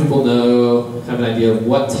 How many people have an idea of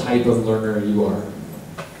what type of learner you are?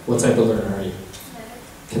 What type of learner are you?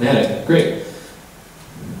 Kinetic, great.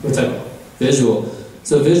 What type? Visual.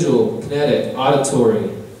 So visual, kinetic, auditory,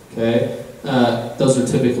 okay? Those are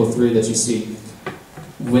typical three that you see.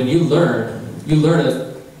 When you learn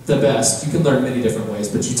it the best. You can learn many different ways,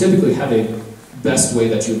 but you typically have a best way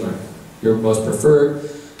that you learn. Your most preferred,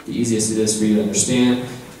 the easiest it is for you to understand.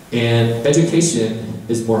 And education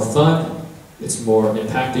is more fun, it's more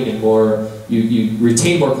impacting, and more, you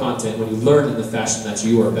retain more content when you learn in the fashion that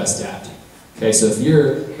you are best at. Okay, so if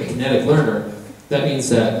you're a kinetic learner, that means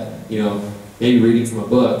that, maybe reading from a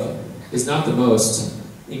book is not the most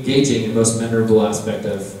engaging and most memorable aspect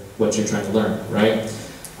of what you're trying to learn, right?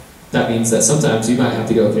 That means that sometimes you might have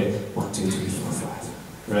to go, okay, 1, 2, 3, 4,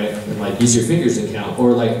 5, right? And like use your fingers to count,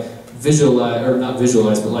 or like visualize, or not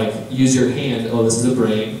visualize, but like use your hand. Oh, this is the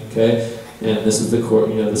brain, okay, and this is the core,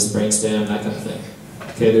 this is brain stem, that kind of thing.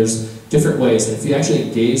 Okay, there's different ways, and if you actually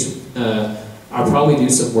engage, I'll probably do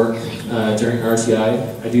some work during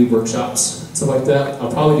RTI. I do workshops and stuff like that.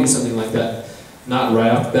 I'll probably do something like that, not right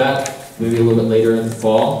off the bat, maybe a little bit later in the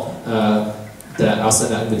fall. That I'll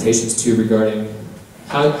send out invitations to regarding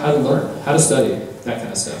how to learn, how to study, that kind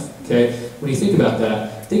of stuff. Okay, when you think about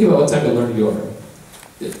that, think about what type of learner you are.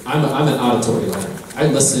 I'm an auditory learner. I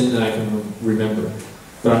listen and I can remember,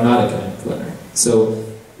 but I'm not a kinetic learner. So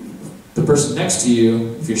the person next to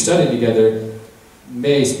you, if you're studying together,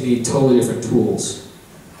 may need totally different tools.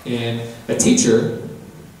 And a teacher,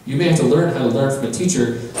 you may have to learn how to learn from a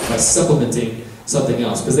teacher by supplementing something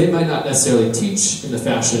else, because they might not necessarily teach in the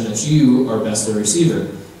fashion that you are best a receiver.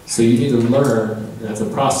 So you need to learn, and that's a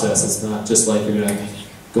process. It's not just like you're going to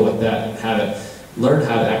go like that and have it. Learn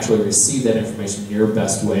how to actually receive that information your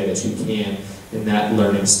best way that you can in that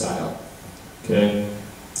learning style. Okay?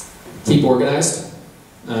 Keep organized.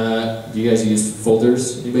 You guys use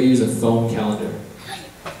folders? Anybody use a phone calendar?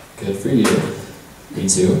 Good for you. Me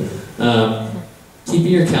too.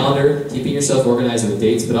 Keeping your calendar, keeping yourself organized with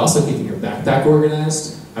dates, but also keeping your backpack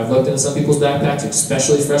organized. I've looked into some people's backpacks,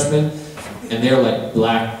 especially freshmen, and they're like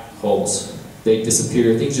black holes. They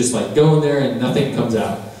disappear. Things just like go in there and nothing comes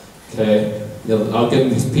out. Okay? I'll give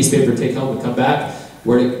them a piece of paper to take home and come back.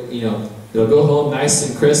 It'll go home nice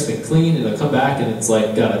and crisp and clean, and it'll come back and it's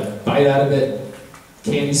like got a bite out of it,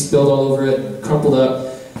 candy spilled all over it, crumpled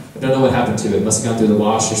up. I don't know what happened to it. It must have gone through the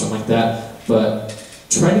wash or something like that. But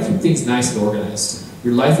try to keep things nice and organized.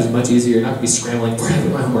 Your life is much easier. You're not going to be scrambling, where did I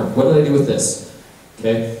put my homework? What did I do with this?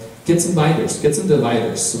 Okay? Get some binders, get some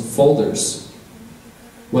dividers, some folders.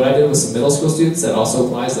 What I did with some middle school students, that also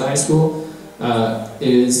applies to high school,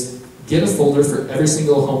 is get a folder for every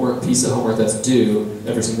single piece of homework that's due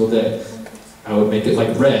every single day. I would make it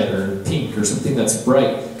like red or pink or something that's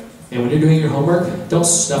bright. And when you're doing your homework, don't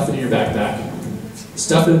stuff it in your backpack.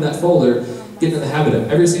 Stuff it in that folder. Get in the habit of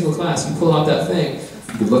every single class, you pull out that thing,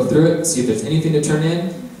 you look through it, see if there's anything to turn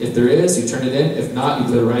in. If there is, you turn it in. If not, you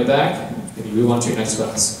put it right back, and you move on to your next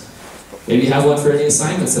class. Maybe have one for any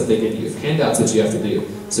assignments that they give you, handouts that you have to do.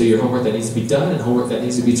 So your homework that needs to be done and homework that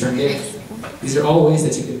needs to be turned in. These are all ways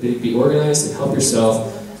that you can be organized and help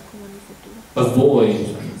yourself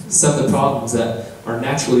avoid some of the problems that are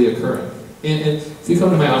naturally occurring. And if you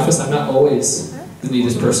come to my office, I'm not always the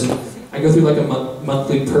neatest person. I go through like a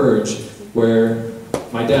monthly purge where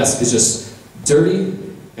my desk is just dirty,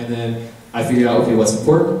 and then I figure out, okay, what's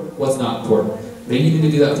important, what's not important. Maybe you need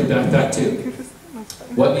to do that with your backpack too.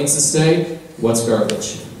 What needs to stay, what's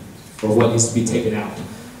garbage, or what needs to be taken out.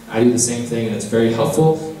 I do the same thing, and it's very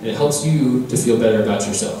helpful, and it helps you to feel better about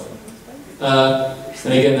yourself.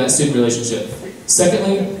 And again, that student relationship.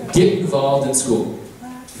 Secondly, get involved in school.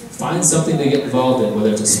 Find something to get involved in,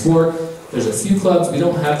 whether it's a sport. There's a few clubs. We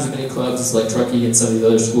don't have as many clubs as like Truckee and some of the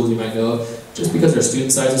other schools you might know of, just because our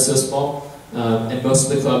student size is so small. And most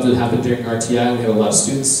of the clubs that happen during RTI, we have a lot of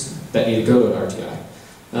students that need to go to an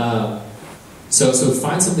RTI. So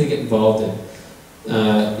find something to get involved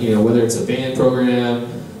in. Whether it's a band program,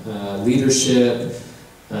 leadership,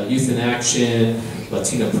 youth in action,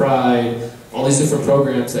 Latina Pride, all these different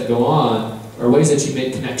programs that go on are ways that you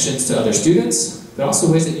make connections to other students, but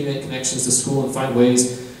also ways that you make connections to school and find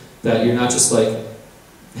ways that you're not just like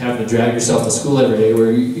having to drag yourself to school every day,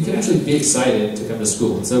 where you can actually be excited to come to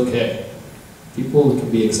school. It's okay. People can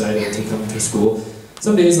be excited to come to school.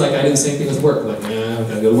 Some days, like, I do the same thing with work. Like, yeah, I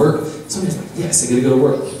gotta go to work. Some days, like, yes, I gotta go to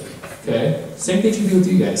work. Okay? Same thing you do with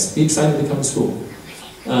you guys. Be excited to come to school.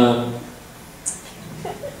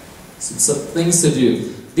 Some things to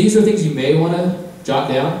do. These are things you may want to jot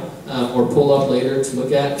down or pull up later to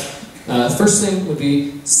look at. First thing would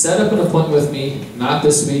be set up an appointment with me, not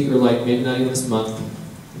this week or like maybe not even this month.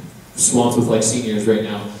 Swamped with like seniors right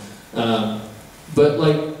now. But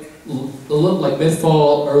like a little like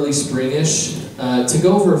mid-fall, early spring-ish, to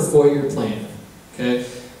go over a 4-year plan. Okay,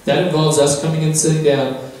 that involves us coming and sitting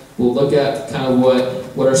down. We'll look at kind of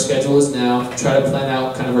what our schedule is now, try to plan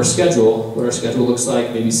out kind of our schedule, what our schedule looks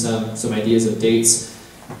like, maybe some ideas of dates,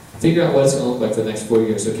 figure out what it's going to look like for the next 4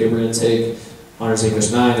 years. Okay, we're going to take Honors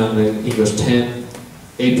English 9, Honors English 10,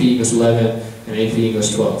 AP English 11, and AP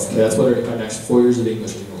English 12. Okay, that's what our next 4 years of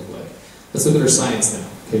English is going to look like. Let's look at our science now.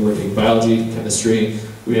 Okay, we're taking biology, chemistry,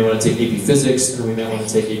 we may want to take AP Physics, and we may want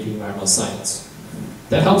to take AP Environmental Science.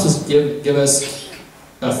 That helps us give us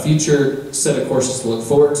a future set of courses to look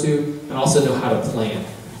forward to, and also know how to plan.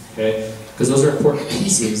 Okay, because those are important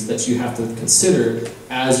pieces that you have to consider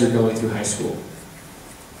as you're going through high school.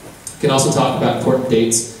 You can also talk about important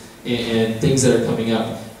dates and things that are coming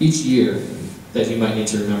up each year that you might need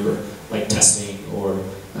to remember, like testing or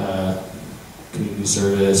community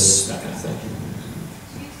service, that kind of thing.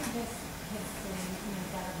 Do you suggest kids sitting,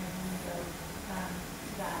 that are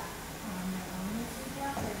that on their own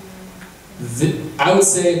this week, or do you? I would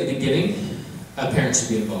say in the beginning, a parent should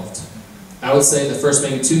be involved. I would say in the first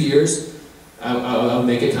maybe 2 years, I'll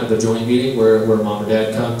make it kind of a joint meeting where mom or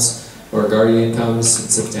dad comes, or a guardian comes and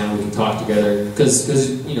sits down, we can talk together. Because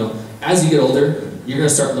as you get older, you're going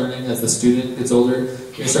to start learning, as the student gets older, you're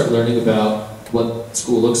going to start learning about what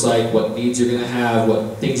school looks like, what needs you're going to have,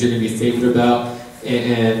 what things you're going to be favored about,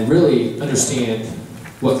 and really understand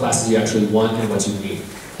what classes you actually want and what you need.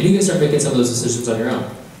 And you can start making some of those decisions on your own.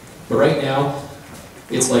 But right now,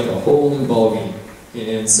 it's like a whole new ballgame.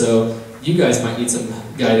 And so you guys might need some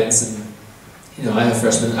guidance. And I have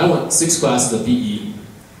freshmen, I want 6 classes of PE.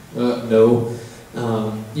 No.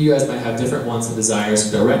 You guys might have different wants and desires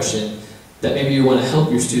and direction that maybe you want to help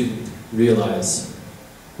your student realize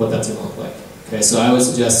what that's going to look like. Okay, so I would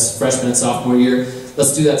suggest freshman and sophomore year,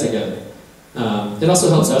 let's do that together. It also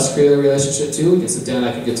helps us create a relationship too. We can sit down,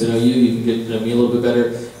 I can get to know you, you can get to know me a little bit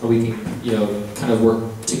better, and we can, kind of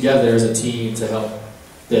work together as a team to help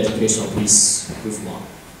the educational piece move along.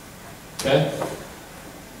 Okay?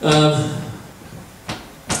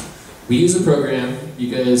 We use a program. You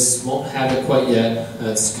guys won't have it quite yet.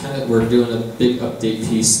 We're doing a big update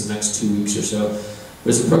piece the next 2 weeks or so.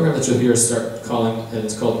 There's a program that you'll hear us start calling, and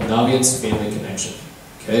it's called Naviance Family Connection.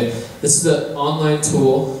 Okay? This is the online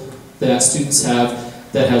tool that students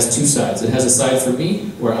have that has 2 sides. It has a side for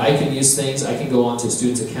me, where I can use things. I can go onto a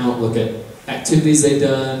student's account, look at activities they've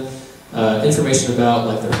done, information about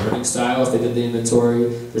like their learning style, if they did the inventory.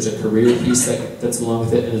 There's a career piece that's along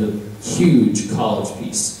with it, and there's a huge college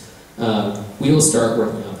piece. We will start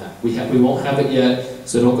working on that. We won't have it yet,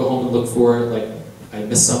 so don't go home and look for it like I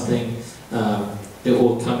missed something. It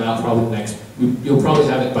will come out probably you'll probably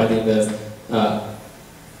have it by the end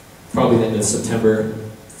of September,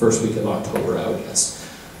 first week of October, I would guess.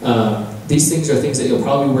 These things are things that you'll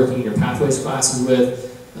probably be working in your pathways classes with.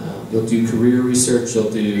 You'll do career research,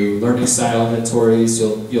 you'll do learning style inventories,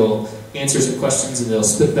 you'll answer some questions and they'll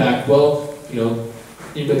spit back,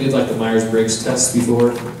 anybody did like the Myers-Briggs test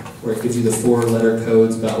before, where it gives you the 4-letter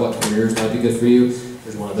codes about what careers might be good for you.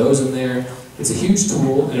 There's one of those in there. It's a huge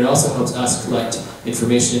tool, and it also helps us collect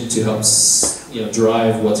information to help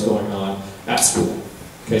drive what's going on at school.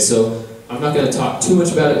 Okay, so I'm not going to talk too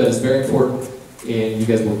much about it, but it's very important, and you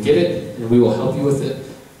guys will get it, and we will help you with it.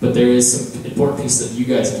 But there is some important piece that you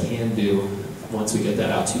guys can do once we get that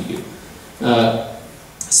out to you.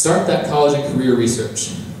 Start that college and career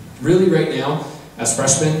research. Really, right now, as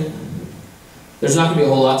freshmen, there's not going to be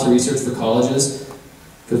a whole lot to research for colleges,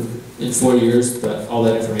 because in 4 years, all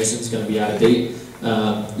that information is going to be out of date.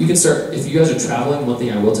 You can start, if you guys are traveling, one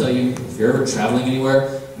thing I will tell you, if you're ever traveling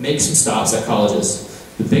anywhere, make some stops at colleges.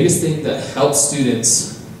 The biggest thing that helps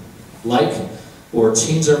students like or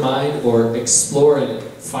change their mind or explore and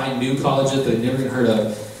find new colleges that they've never even heard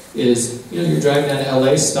of is, you're driving down to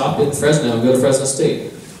LA, stop in Fresno and go to Fresno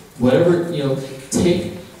State. Whatever,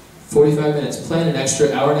 take 45 minutes, plan an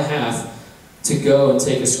extra hour and a half to go and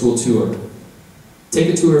take a school tour. Take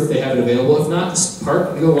a tour if they have it available. If not, just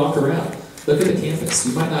park and go walk around. Look at the campus.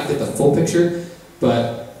 You might not get the full picture,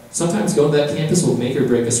 but sometimes going to that campus will make or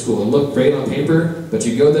break a school. It'll look great on paper, but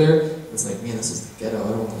you go there, it's like, man, this is the ghetto. I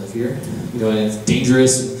don't want to live here. And it's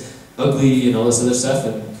dangerous and ugly and all this other stuff.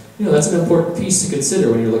 And that's an important piece to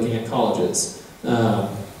consider when you're looking at colleges.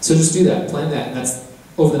 So just do that. Plan that. And that's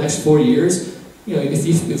over the next 4 years.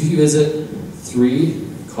 If you visit 3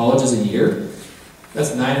 colleges a year,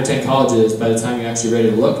 that's 9 or 10 colleges by the time you're actually ready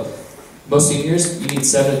to look. Most seniors, you need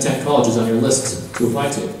 7 to 10 colleges on your list to apply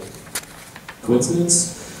to.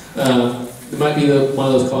 Coincidence? It might be one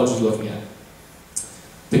of those colleges you're looking at.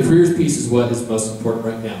 The careers piece is what is most important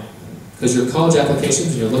right now. Because your college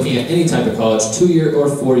applications, you're looking at any type of college, 2-year or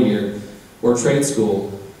 4-year, or trade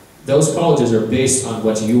school, those colleges are based on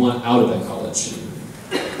what you want out of that college.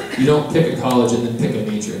 You don't pick a college and then pick a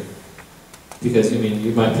major. Because, I mean,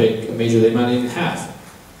 you might pick a major they might even have.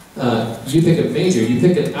 You pick a major, you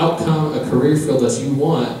pick an outcome, a career field that you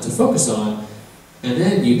want to focus on, and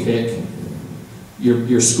then you pick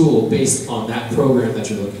your school based on that program that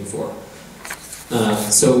you're looking for.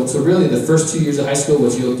 So really the first 2 years of high school,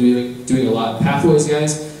 what you'll be doing a lot of pathways,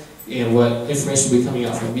 guys, and what information will be coming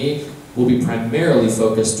out from me will be primarily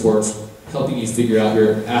focused towards helping you figure out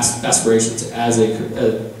your aspirations as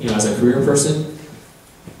a career person,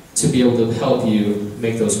 to be able to help you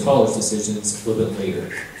make those college decisions a little bit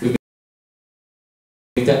later. We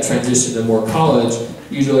make that transition to more college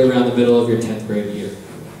usually around the middle of your 10th grade year.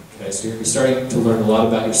 Okay, so you're starting to learn a lot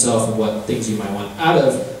about yourself and what things you might want out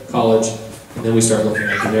of college, and then we start looking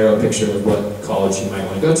at the narrow picture of what college you might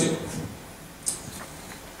want to go to.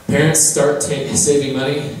 Parents start saving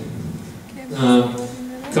money.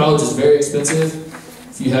 College is very expensive.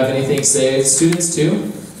 If you have anything saved, students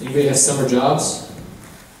too. Anybody have summer jobs?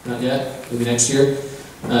 Not yet, maybe next year.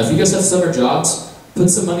 If you guys have summer jobs, put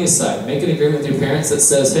some money aside. Make an agreement with your parents that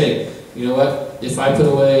says, hey, you know what, if I put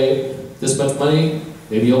away this much money,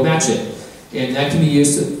 maybe you'll match it. And that can be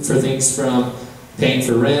used for things from paying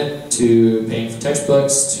for rent, to paying for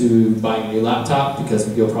textbooks, to buying a new laptop, because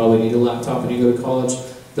you'll probably need a laptop when you go to college.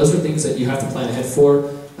 Those are things that you have to plan ahead for.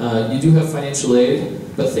 You do have financial aid,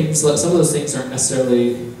 but some of those things aren't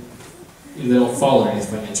necessarily, they don't fall underneath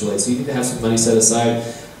financial aid, so you need to have some money set aside.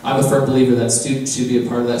 I'm a firm believer that students should be a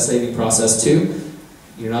part of that saving process too.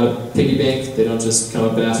 You're not a piggy bank. They don't just come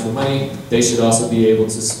up and ask for money. They should also be able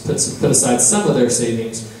to put aside some of their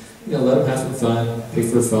savings. You know, let them have some fun, pay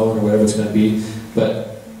for a phone or whatever it's going to be.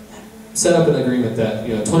 But set up an agreement that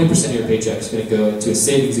 20% of your paycheck is going to go into a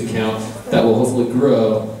savings account that will hopefully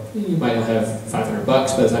grow. You might not have $500 by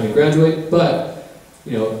the time you graduate, but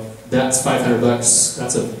that's $500.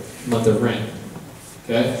 That's a month of rent.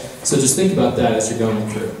 Okay, so just think about that as you're going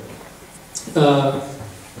through.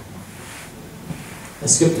 I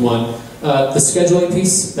skipped one. The scheduling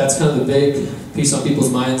piece, that's kind of the big piece on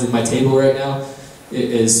people's minds in my table right now,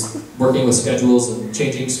 is working with schedules and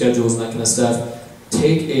changing schedules and that kind of stuff.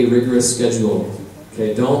 Take a rigorous schedule.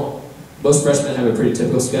 Okay, most freshmen have a pretty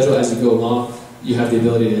typical schedule. As you go along, you have the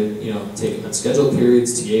ability to take unscheduled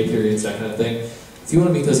periods, TA periods, that kind of thing. If you want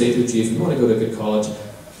to meet those A through G, if you want to go to a good college,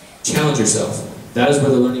 challenge yourself. That is where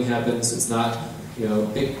the learning happens. It's not,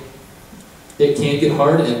 it can get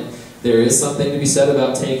hard, and there is something to be said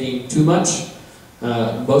about taking too much.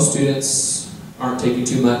 Most students aren't taking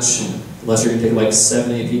too much, unless you're going to take like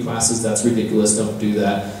 7 AP classes. That's ridiculous, don't do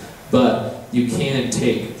that. But you can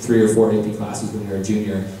take 3 or 4 AP classes when you're a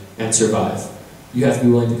junior and survive. You have to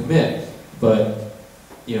be willing to commit, but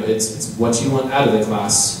it's what you want out of the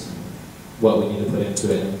class, what we need to put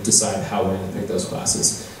into it, and decide how we're going to pick those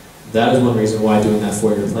classes. That is one reason why doing that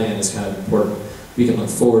 4-year plan is kind of important. We can look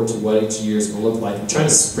forward to what each year is going to look like and try to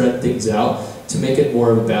spread things out to make it more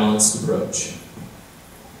of a balanced approach.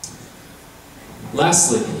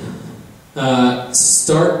 Lastly,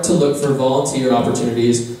 start to look for volunteer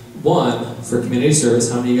opportunities. One, for community service.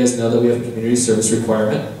 How many of you guys know that we have a community service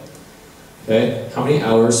requirement? Okay, how many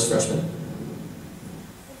hours, freshmen?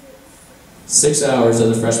 6 hours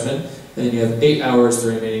as a freshman, and then you have 8 hours the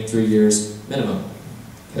remaining 3 years minimum.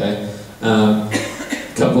 Okay,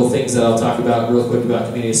 couple of things that I'll talk about real quick about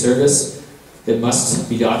community service. It must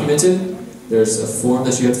be documented. There's a form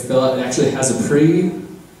that you have to fill out. It actually has a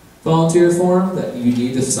pre-volunteer form that you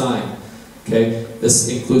need to sign. Okay, this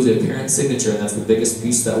includes a parent signature, and that's the biggest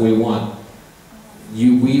piece that we want.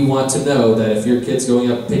 We want to know that if your kid's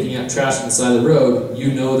going up picking up trash on the side of the road,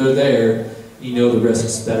 you know they're there. You know the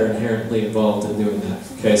risks that are inherently involved in doing that.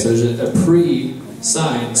 Okay, so there's a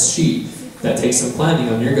pre-signed sheet that takes some planning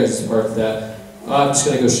on your guys' part that, I'm just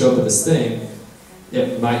going to go show up at this thing.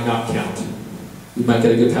 It might not count. You might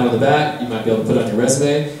get a good pat on the back, you might be able to put it on your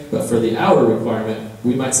resume, but for the hour requirement,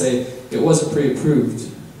 we might say, it wasn't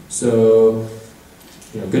pre-approved, so,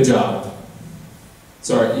 good job.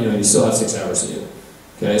 Sorry, you still have 6 hours to do.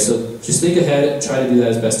 Okay, so just think ahead and try to do that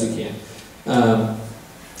as best you can.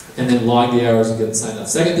 And then log the hours and get it signed up.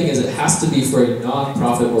 Second thing is it has to be for a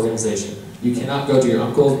non-profit organization. You cannot go to your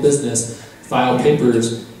uncle's business, file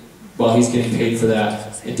papers while he's getting paid for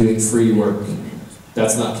that and doing free work.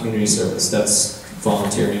 That's not community service. That's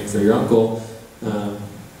volunteering for your uncle.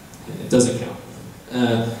 It doesn't count.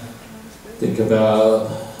 Think about,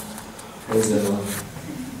 what is the other one?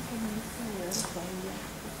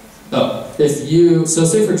 Oh, so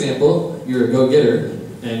say for example, you're a go-getter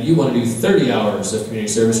and you want to do 30 hours of community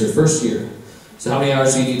service your first year. So how many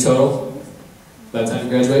hours do you need total by the time you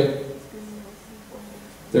graduate?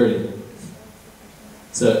 30.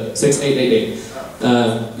 So 6, 8, 8,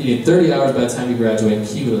 8. You need 30 hours by the time you graduate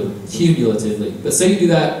cumulatively. But say you do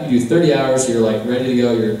that, you do 30 hours, you're like ready to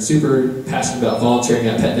go, you're super passionate about volunteering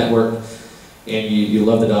at Pet Network, and you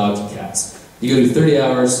love the dogs and cats. You go do 30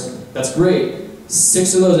 hours, that's great.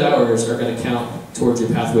 6 of those hours are going to count towards your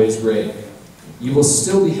Pathways grade. You will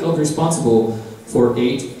still be held responsible for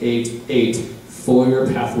 8, 8, 8 for your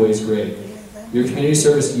Pathways grade. Your community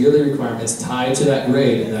service yearly requirement is tied to that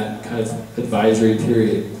grade in that kind of advisory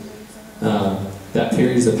period. That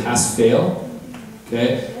period is a pass-fail,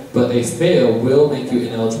 okay? But a fail will make you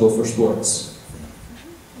ineligible for sports,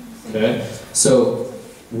 okay? So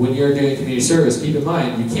when you're doing community service, keep in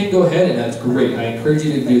mind, you can't go ahead and that's great. I encourage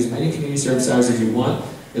you to do as many community service hours as you want.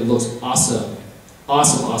 It looks awesome,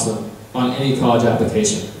 awesome, awesome on any college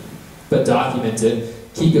application. But document it,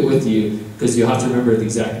 keep it with you, because you'll have to remember the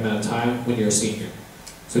exact amount of time when you're a senior.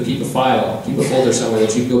 So keep a file, keep a folder somewhere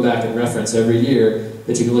that you can go back and reference every year,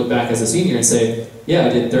 that you can look back as a senior and say, yeah, I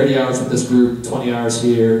did 30 hours with this group, 20 hours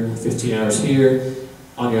here, 15 hours here,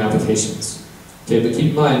 on your applications. Okay, but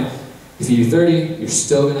keep in mind, if you do 30, you're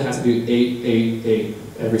still going to have to do 8, 8, 8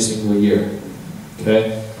 every single year.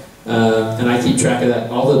 Okay? And I keep track of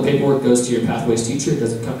that. All the paperwork goes to your Pathways teacher, it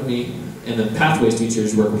doesn't come to me, and then Pathways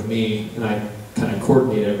teachers work with me, and I kind of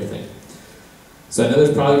coordinate everything. So I know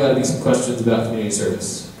there's probably got to be some questions about community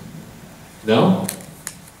service. No?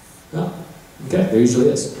 No? Okay, there usually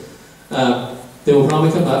is. They will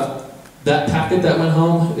probably come up. That packet that went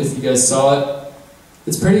home, if you guys saw it,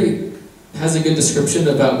 it's pretty, has a good description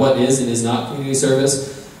about what is and is not community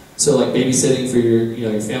service. So like babysitting for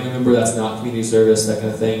your family member, that's not community service, that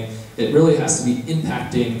kind of thing. It really has to be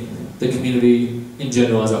impacting the community in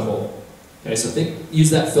general as a whole. Okay, so use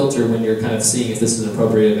that filter when you're kind of seeing if this is an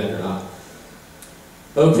appropriate event or not.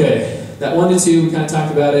 Okay, that 1 to 2, we kind of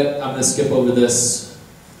talked about it. I'm going to skip over this.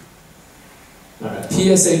 All right,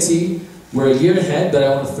 PSAT, we're a year ahead, but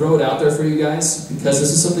I want to throw it out there for you guys because this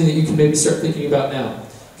is something that you can maybe start thinking about now.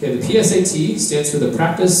 Okay, the PSAT stands for the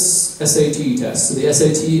Practice SAT Test. So the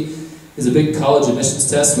SAT is a big college admissions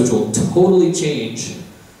test which will totally change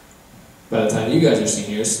by the time you guys are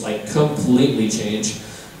seniors, like completely change.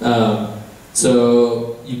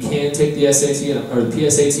 So you can take the SAT or the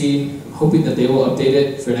PSAT. I'm hoping that they will update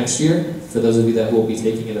it for next year, for those of you that will be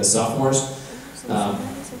taking it as sophomores.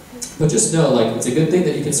 But just know, like, it's a good thing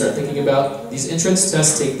that you can start thinking about. These entrance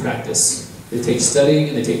tests take practice. They take studying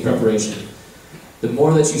and they take preparation. The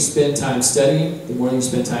more that you spend time studying, the more that you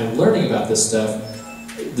spend time learning about this stuff,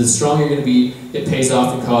 the stronger you're going to be. It pays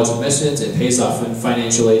off in college admissions, it pays off in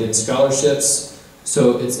financial aid and scholarships.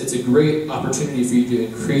 So it's a great opportunity for you to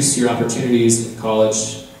increase your opportunities in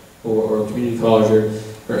college or community college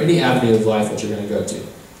or any avenue of life that you're going to go to.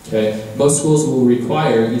 Okay? Most schools will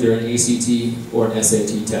require either an ACT or an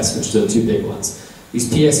SAT test, which are the two big ones.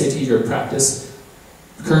 These PSATs are practice.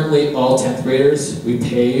 Currently, all 10th graders, we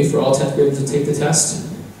pay for all 10th graders to take the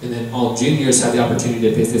test, and then all juniors have the opportunity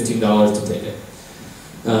to pay $15 to take it.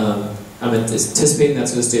 I'm anticipating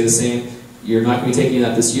that's going to stay the same. You're not going to be taking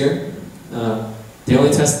that this year. The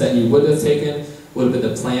only test that you would have taken would have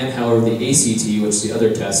been the plan. However, the ACT, which is the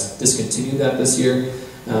other test, discontinued that this year.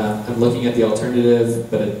 I'm looking at the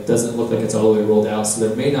alternative, but it doesn't look like it's all the way rolled out, so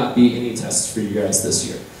there may not be any tests for you guys this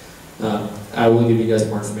year. I will give you guys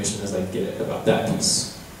more information as I get it about that piece.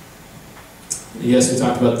 Yes, we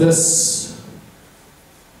talked about this.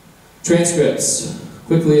 Transcripts.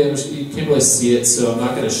 Quickly, you can't really see it, so I'm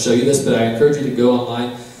not going to show you this, but I encourage you to go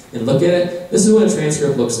online and look at it. This is what a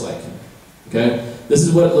transcript looks like. Okay? This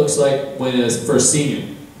is what it looks like when it's for a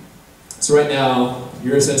senior. So right now,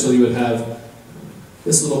 you essentially would have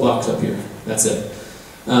this little box up here. That's it.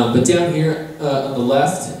 But down here on the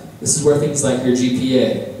left, this is where things like your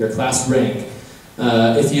GPA, your class rank,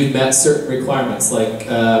 if you've met certain requirements, like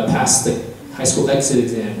pass the high school exit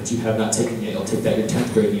exam, which you have not taken yet, you'll take that your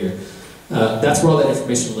 10th grade year. That's where all that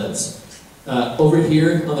information lives. Over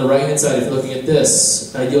here on the right-hand side, if you're looking at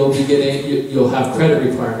this, you'll have credit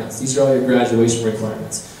requirements. These are all your graduation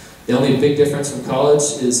requirements. The only big difference from college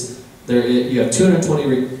is you have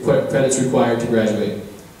 220 credits required to graduate.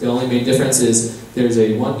 The only main difference is there's a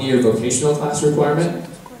 1-year vocational class requirement,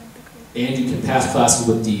 and you can pass classes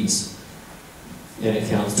with D's, and it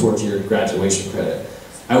counts towards your graduation credit.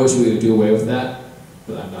 I wish we would do away with that,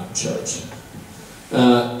 but I'm not in charge.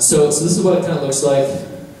 So this is what it kind of looks like.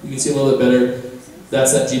 You can see a little bit better.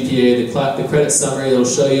 That's that GPA, the credit summary. It'll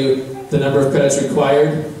show you the number of credits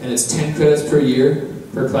required, and it's 10 credits per year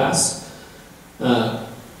per class.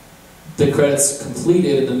 The credits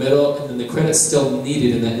completed in the middle, and then the credits still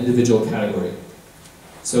needed in that individual category.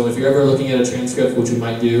 So if you're ever looking at a transcript, which we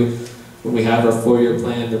might do, when we have our 4-year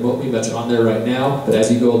plan, there won't be much on there right now, but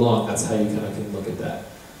as you go along, that's how you kind of can look at that.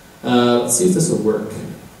 Let's see if this will work.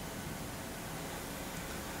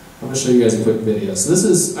 I'm going to show you guys a quick video. So this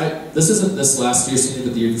isn't this last year's senior,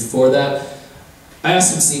 but the year before that. I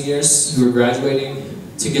asked some seniors who were graduating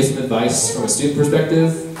to give some advice from a student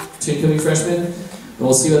perspective to incoming freshmen, and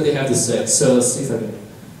we'll see what they have to say. So let's see if I can.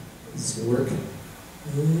 Is this going to work?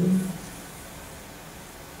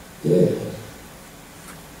 Yeah.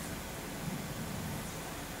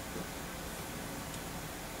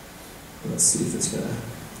 Let's see if it's gonna.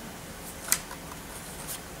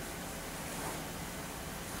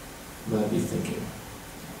 Might be thinking.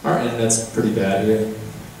 Our internet's pretty bad here.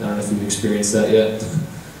 I don't know if you've experienced that yet.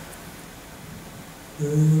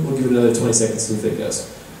 We'll give it another 20 seconds to see if it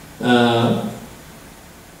goes. I'm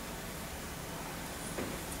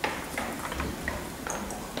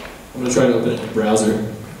going to try to open it in the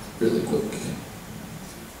browser really quick.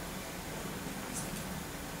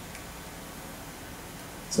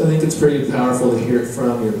 So I think it's pretty powerful to hear it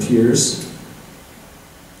from your peers.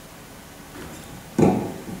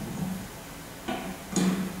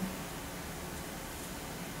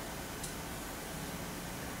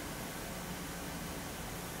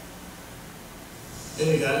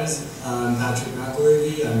 Hey guys, I'm Patrick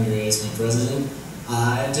McElravy, I'm your ASB president.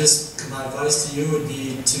 My advice to you would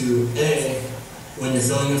be to A, when you're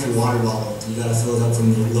filling up your water bottle, you gotta fill it up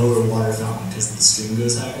from the lower water fountain because the stream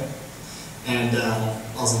goes higher. And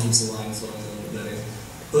also keeps the line flowing a little bit better.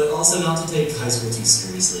 But also not to take high school too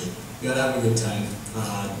seriously. You gotta have a good time.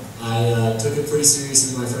 I took it pretty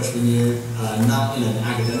seriously my freshman year, not in an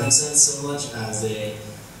academic sense so much as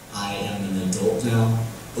I am an adult now,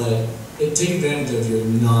 but take advantage of your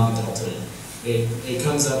non-adulthood. It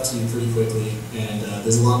comes up to you pretty quickly, and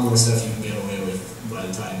there's a lot more stuff you can get away with by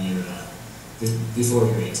the time you're before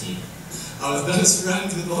you're 18. I was best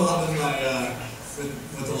friends with a lot of my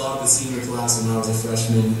with a lot of the senior class when I was a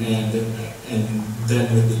freshman, and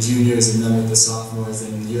then with the juniors, and then with the sophomores,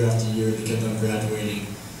 and year after year they kept on graduating,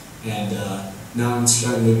 and now I'm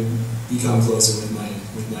starting to become closer with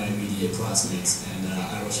my immediate classmates, and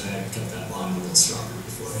I wish I had kept that bond a little stronger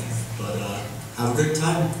beforehand. But have a great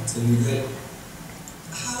time. It's gonna be great.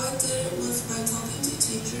 How I did it was by talking to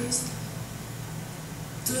teachers,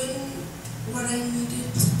 doing what I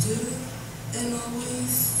needed to do, and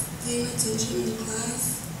always paying attention to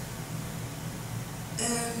class.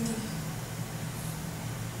 And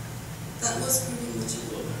that was pretty much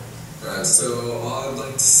it. Alright, so all I'd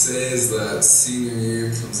like to say is that senior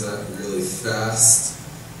year comes up really fast,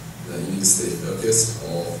 that you need to stay focused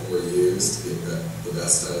all 4 years to get the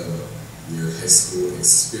best out of your high school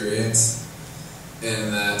experience,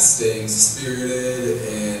 and that staying spirited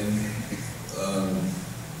and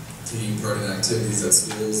taking part in activities at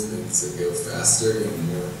schools makes it go faster and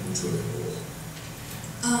more enjoyable.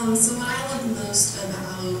 So what I loved most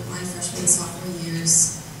about my freshman and sophomore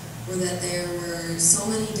years were that there were so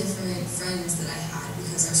many different friends that I had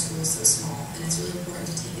because our school is so small, and it's really important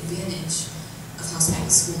to take advantage of how small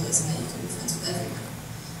the school is and that you can be friends with everyone.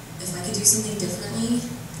 If I could do something differently,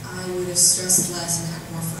 I would have stressed less and had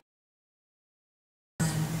more fun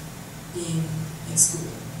being in school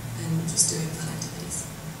and just doing fun activities.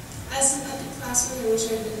 As an upperclassman, I wish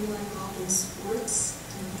I'd been more involved in sports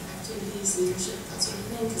and activities, leadership, that sort of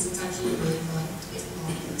thing, because it's actually really fun to get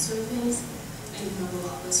involved in those sort of things. And you have a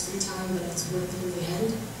lot less free time, but it's worth it in the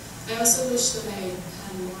end. I also wish that I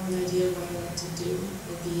had more of an idea of what I wanted to do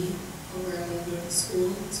or be, or where I wanted to go to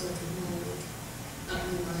school, so I could kind of look up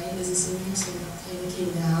in my mind as a senior, so I'm not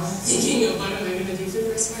panicking now, thinking of what am I going to do for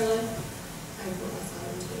the rest of my life. I put my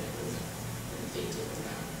thought into it and a big deal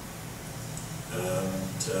now.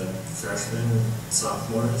 To freshmen,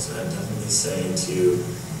 sophomores, I'd definitely say to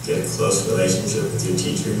get a close relationship with your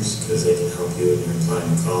teachers because they can help you when you're applying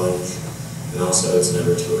to college. And also, it's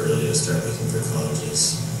never too early to start looking for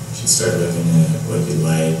colleges. You should start looking at what you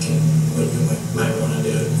like and what you might want to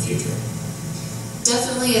do in the future.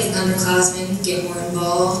 Definitely, as an underclassman, get more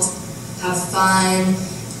involved, have fun,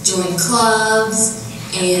 join clubs,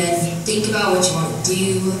 and think about what you want to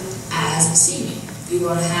do as a senior. You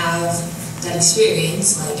want to have that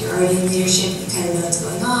experience, like you're already in leadership, you kind of know what's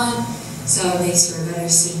going on, so it makes for a better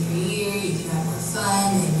senior year, you can have more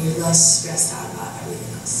fun, and you're less stressed out about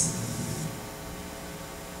everything else.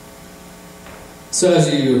 So as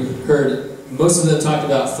you heard, most of them talked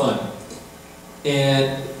about fun.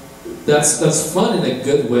 And that's fun in a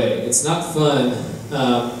good way. It's not fun.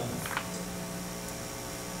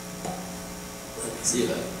 Let's see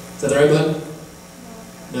that. Is that the right button?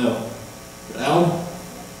 No. Down?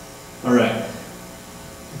 Alright.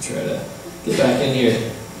 Try to get back in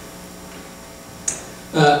here.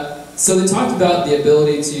 So they talked about the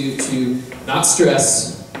ability to not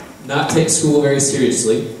stress, not take school very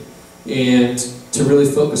seriously, and to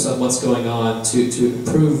really focus on what's going on to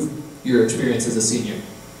improve your experience as a senior.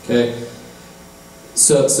 Okay?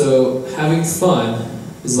 So having fun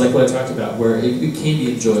is like what I talked about, where it can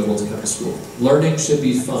be enjoyable to come to school. Learning should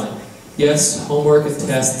be fun. Yes, homework and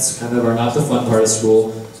tests kind of are not the fun part of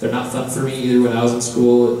school. They're not fun for me either when I was in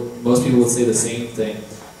school. Most people would say the same thing.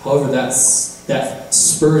 However, that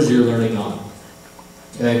spurs your learning on.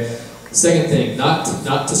 Okay? Second thing, not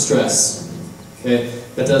to stress. Okay?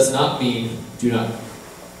 That does not mean do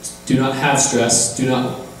not have stress. Do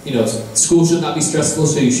not, school should not be stressful,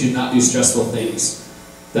 so you should not do stressful things.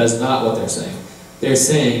 That is not what they're saying. They're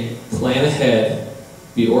saying plan ahead,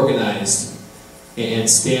 be organized, and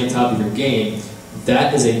stay on top of your game.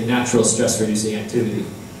 That is a natural stress-reducing activity.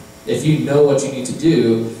 If you know what you need to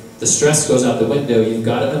do, the stress goes out the window, you've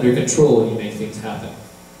got it under control, and you make things happen.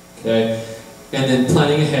 Okay? And then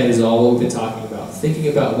planning ahead is all what we've been talking about. Thinking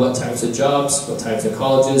about what types of jobs, what types of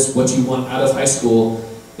colleges, what you want out of high school,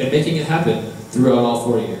 and making it happen throughout all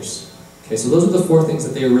 4 years. Okay, so those are the 4 things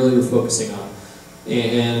that they really were focusing on.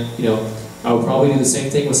 And I will probably do the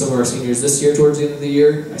same thing with some of our seniors this year towards the end of the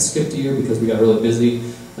year. I skipped a year because we got really busy.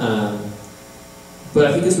 But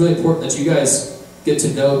I think it's really important that you guys get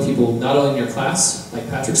to know people not only in your class, like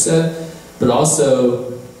Patrick said, but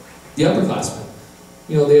also the upperclassmen.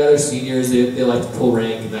 The other seniors, they like to pull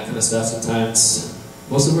rank and that kind of stuff sometimes.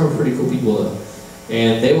 Most of them are pretty cool people though.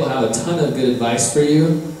 And they will have a ton of good advice for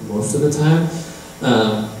you, most of the time,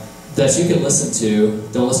 that you can listen to.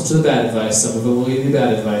 Don't listen to the bad advice. Some of them will give you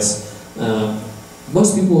bad advice.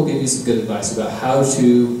 Most people will give you some good advice about how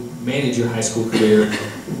to manage your high school career,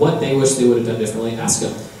 what they wish they would have done differently. Ask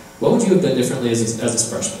them, what would you have done differently as a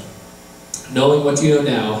freshman? Knowing what you know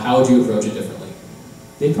now, how would you approach it differently?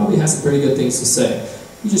 They probably have some pretty good things to say.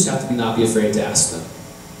 You just have to not be afraid to ask them.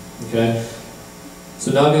 Okay?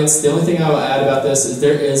 So nuggets, the only thing I will add about this is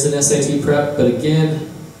there is an SAT prep, but again,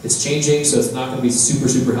 it's changing, so it's not going to be super,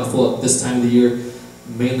 super helpful at this time of the year,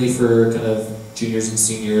 mainly for kind of juniors and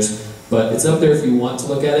seniors. But it's up there if you want to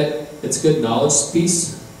look at it. It's a good knowledge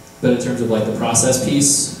piece, but in terms of like the process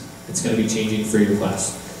piece, it's going to be changing for your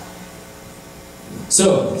class.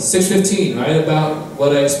 So, 6:15, right about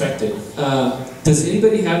what I expected. Does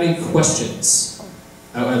anybody have any questions?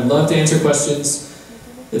 I'd love to answer questions.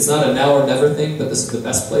 It's not a now or never thing, but this is the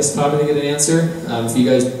best place probably to get an answer. If you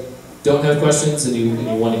guys don't have questions and you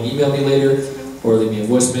want to email me later or leave me a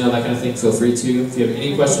voicemail, that kind of thing, feel free to. If you have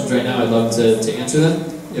any questions right now, I'd love to answer them.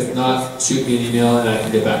 If not, shoot me an email and I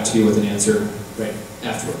can get back to you with an answer right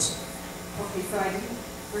afterwards. Okay, so I didn't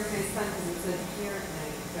bring my son because it's a parent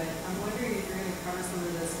night, but I'm wondering if you're going to cover some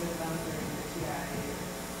of this with them during the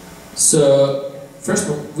TI. So, first,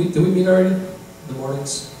 did we meet already in the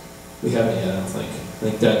mornings? We haven't yet, I don't think. I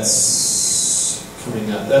think that's coming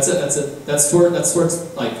up. That's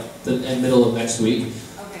towards like the middle of next week.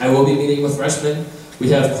 Okay. I will be meeting with freshmen. We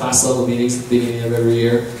have class level meetings at the beginning of every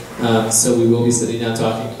year. So we will be sitting down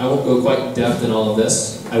talking. I won't go quite in depth in all of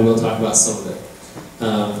this. I will talk about some of it.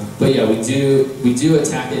 But yeah, we do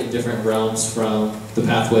attack it in different realms, from the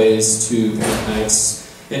pathways to parent nights.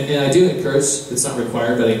 And I do encourage, it's not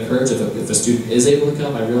required, but I encourage if a student is able to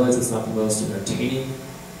come. I realize it's not the most entertaining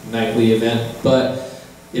nightly event, but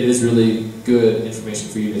it is really good information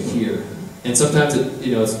for you to hear. And sometimes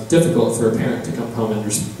it's difficult for a parent to come home and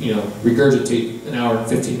regurgitate an hour and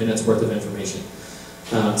 15 minutes worth of information.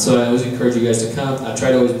 So I always encourage you guys to come. I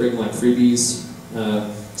try to always bring like freebies.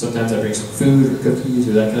 Sometimes I bring some food or cookies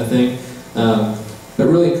or that kind of thing. But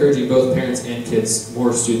really encouraging both parents and kids,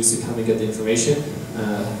 more students to come and get the information.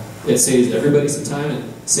 It saves everybody some time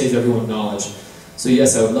and saves everyone knowledge. So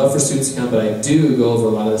yes, I would love for students to come, but I do go over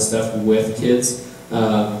a lot of this stuff with kids.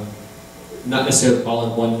 Not necessarily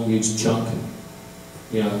all in one huge chunk.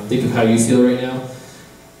 Think of how you feel right now.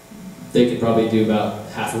 They could probably do about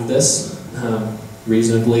half of this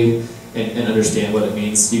reasonably and understand what it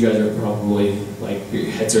means. You guys are probably, like, your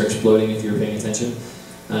heads are exploding if you're paying attention.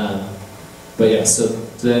 But yeah, so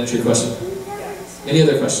does that answer your question? Any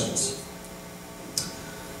other questions?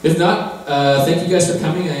 If not, thank you guys for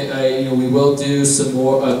coming. We will do some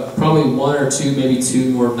more, probably 1 or 2, maybe 2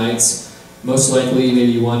 more nights. Most likely,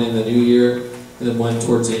 maybe 1 in the new year, and then 1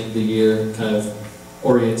 towards the end of the year, kind of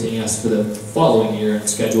orienting us for the following year and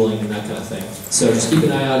scheduling and that kind of thing. So just keep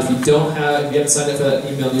an eye out. If you haven't signed up for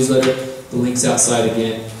that email newsletter, the link's outside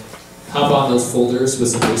again. Hop on those folders with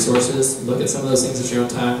some resources. Look at some of those things at your own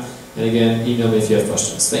time. And again, email me if you have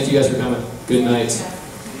questions. Thank you guys for coming. Good night.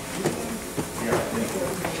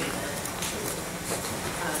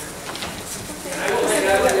 I will hang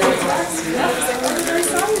out with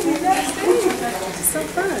you. so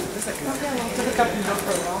fun. It was like, oh yeah, we'll pick up and go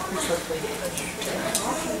for a walk or something.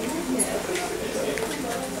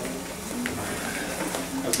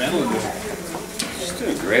 How's Madeline doing? She's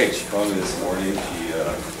doing great. She called me this morning. She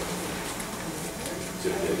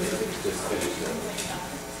just finished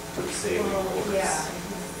a sailing course. Yeah.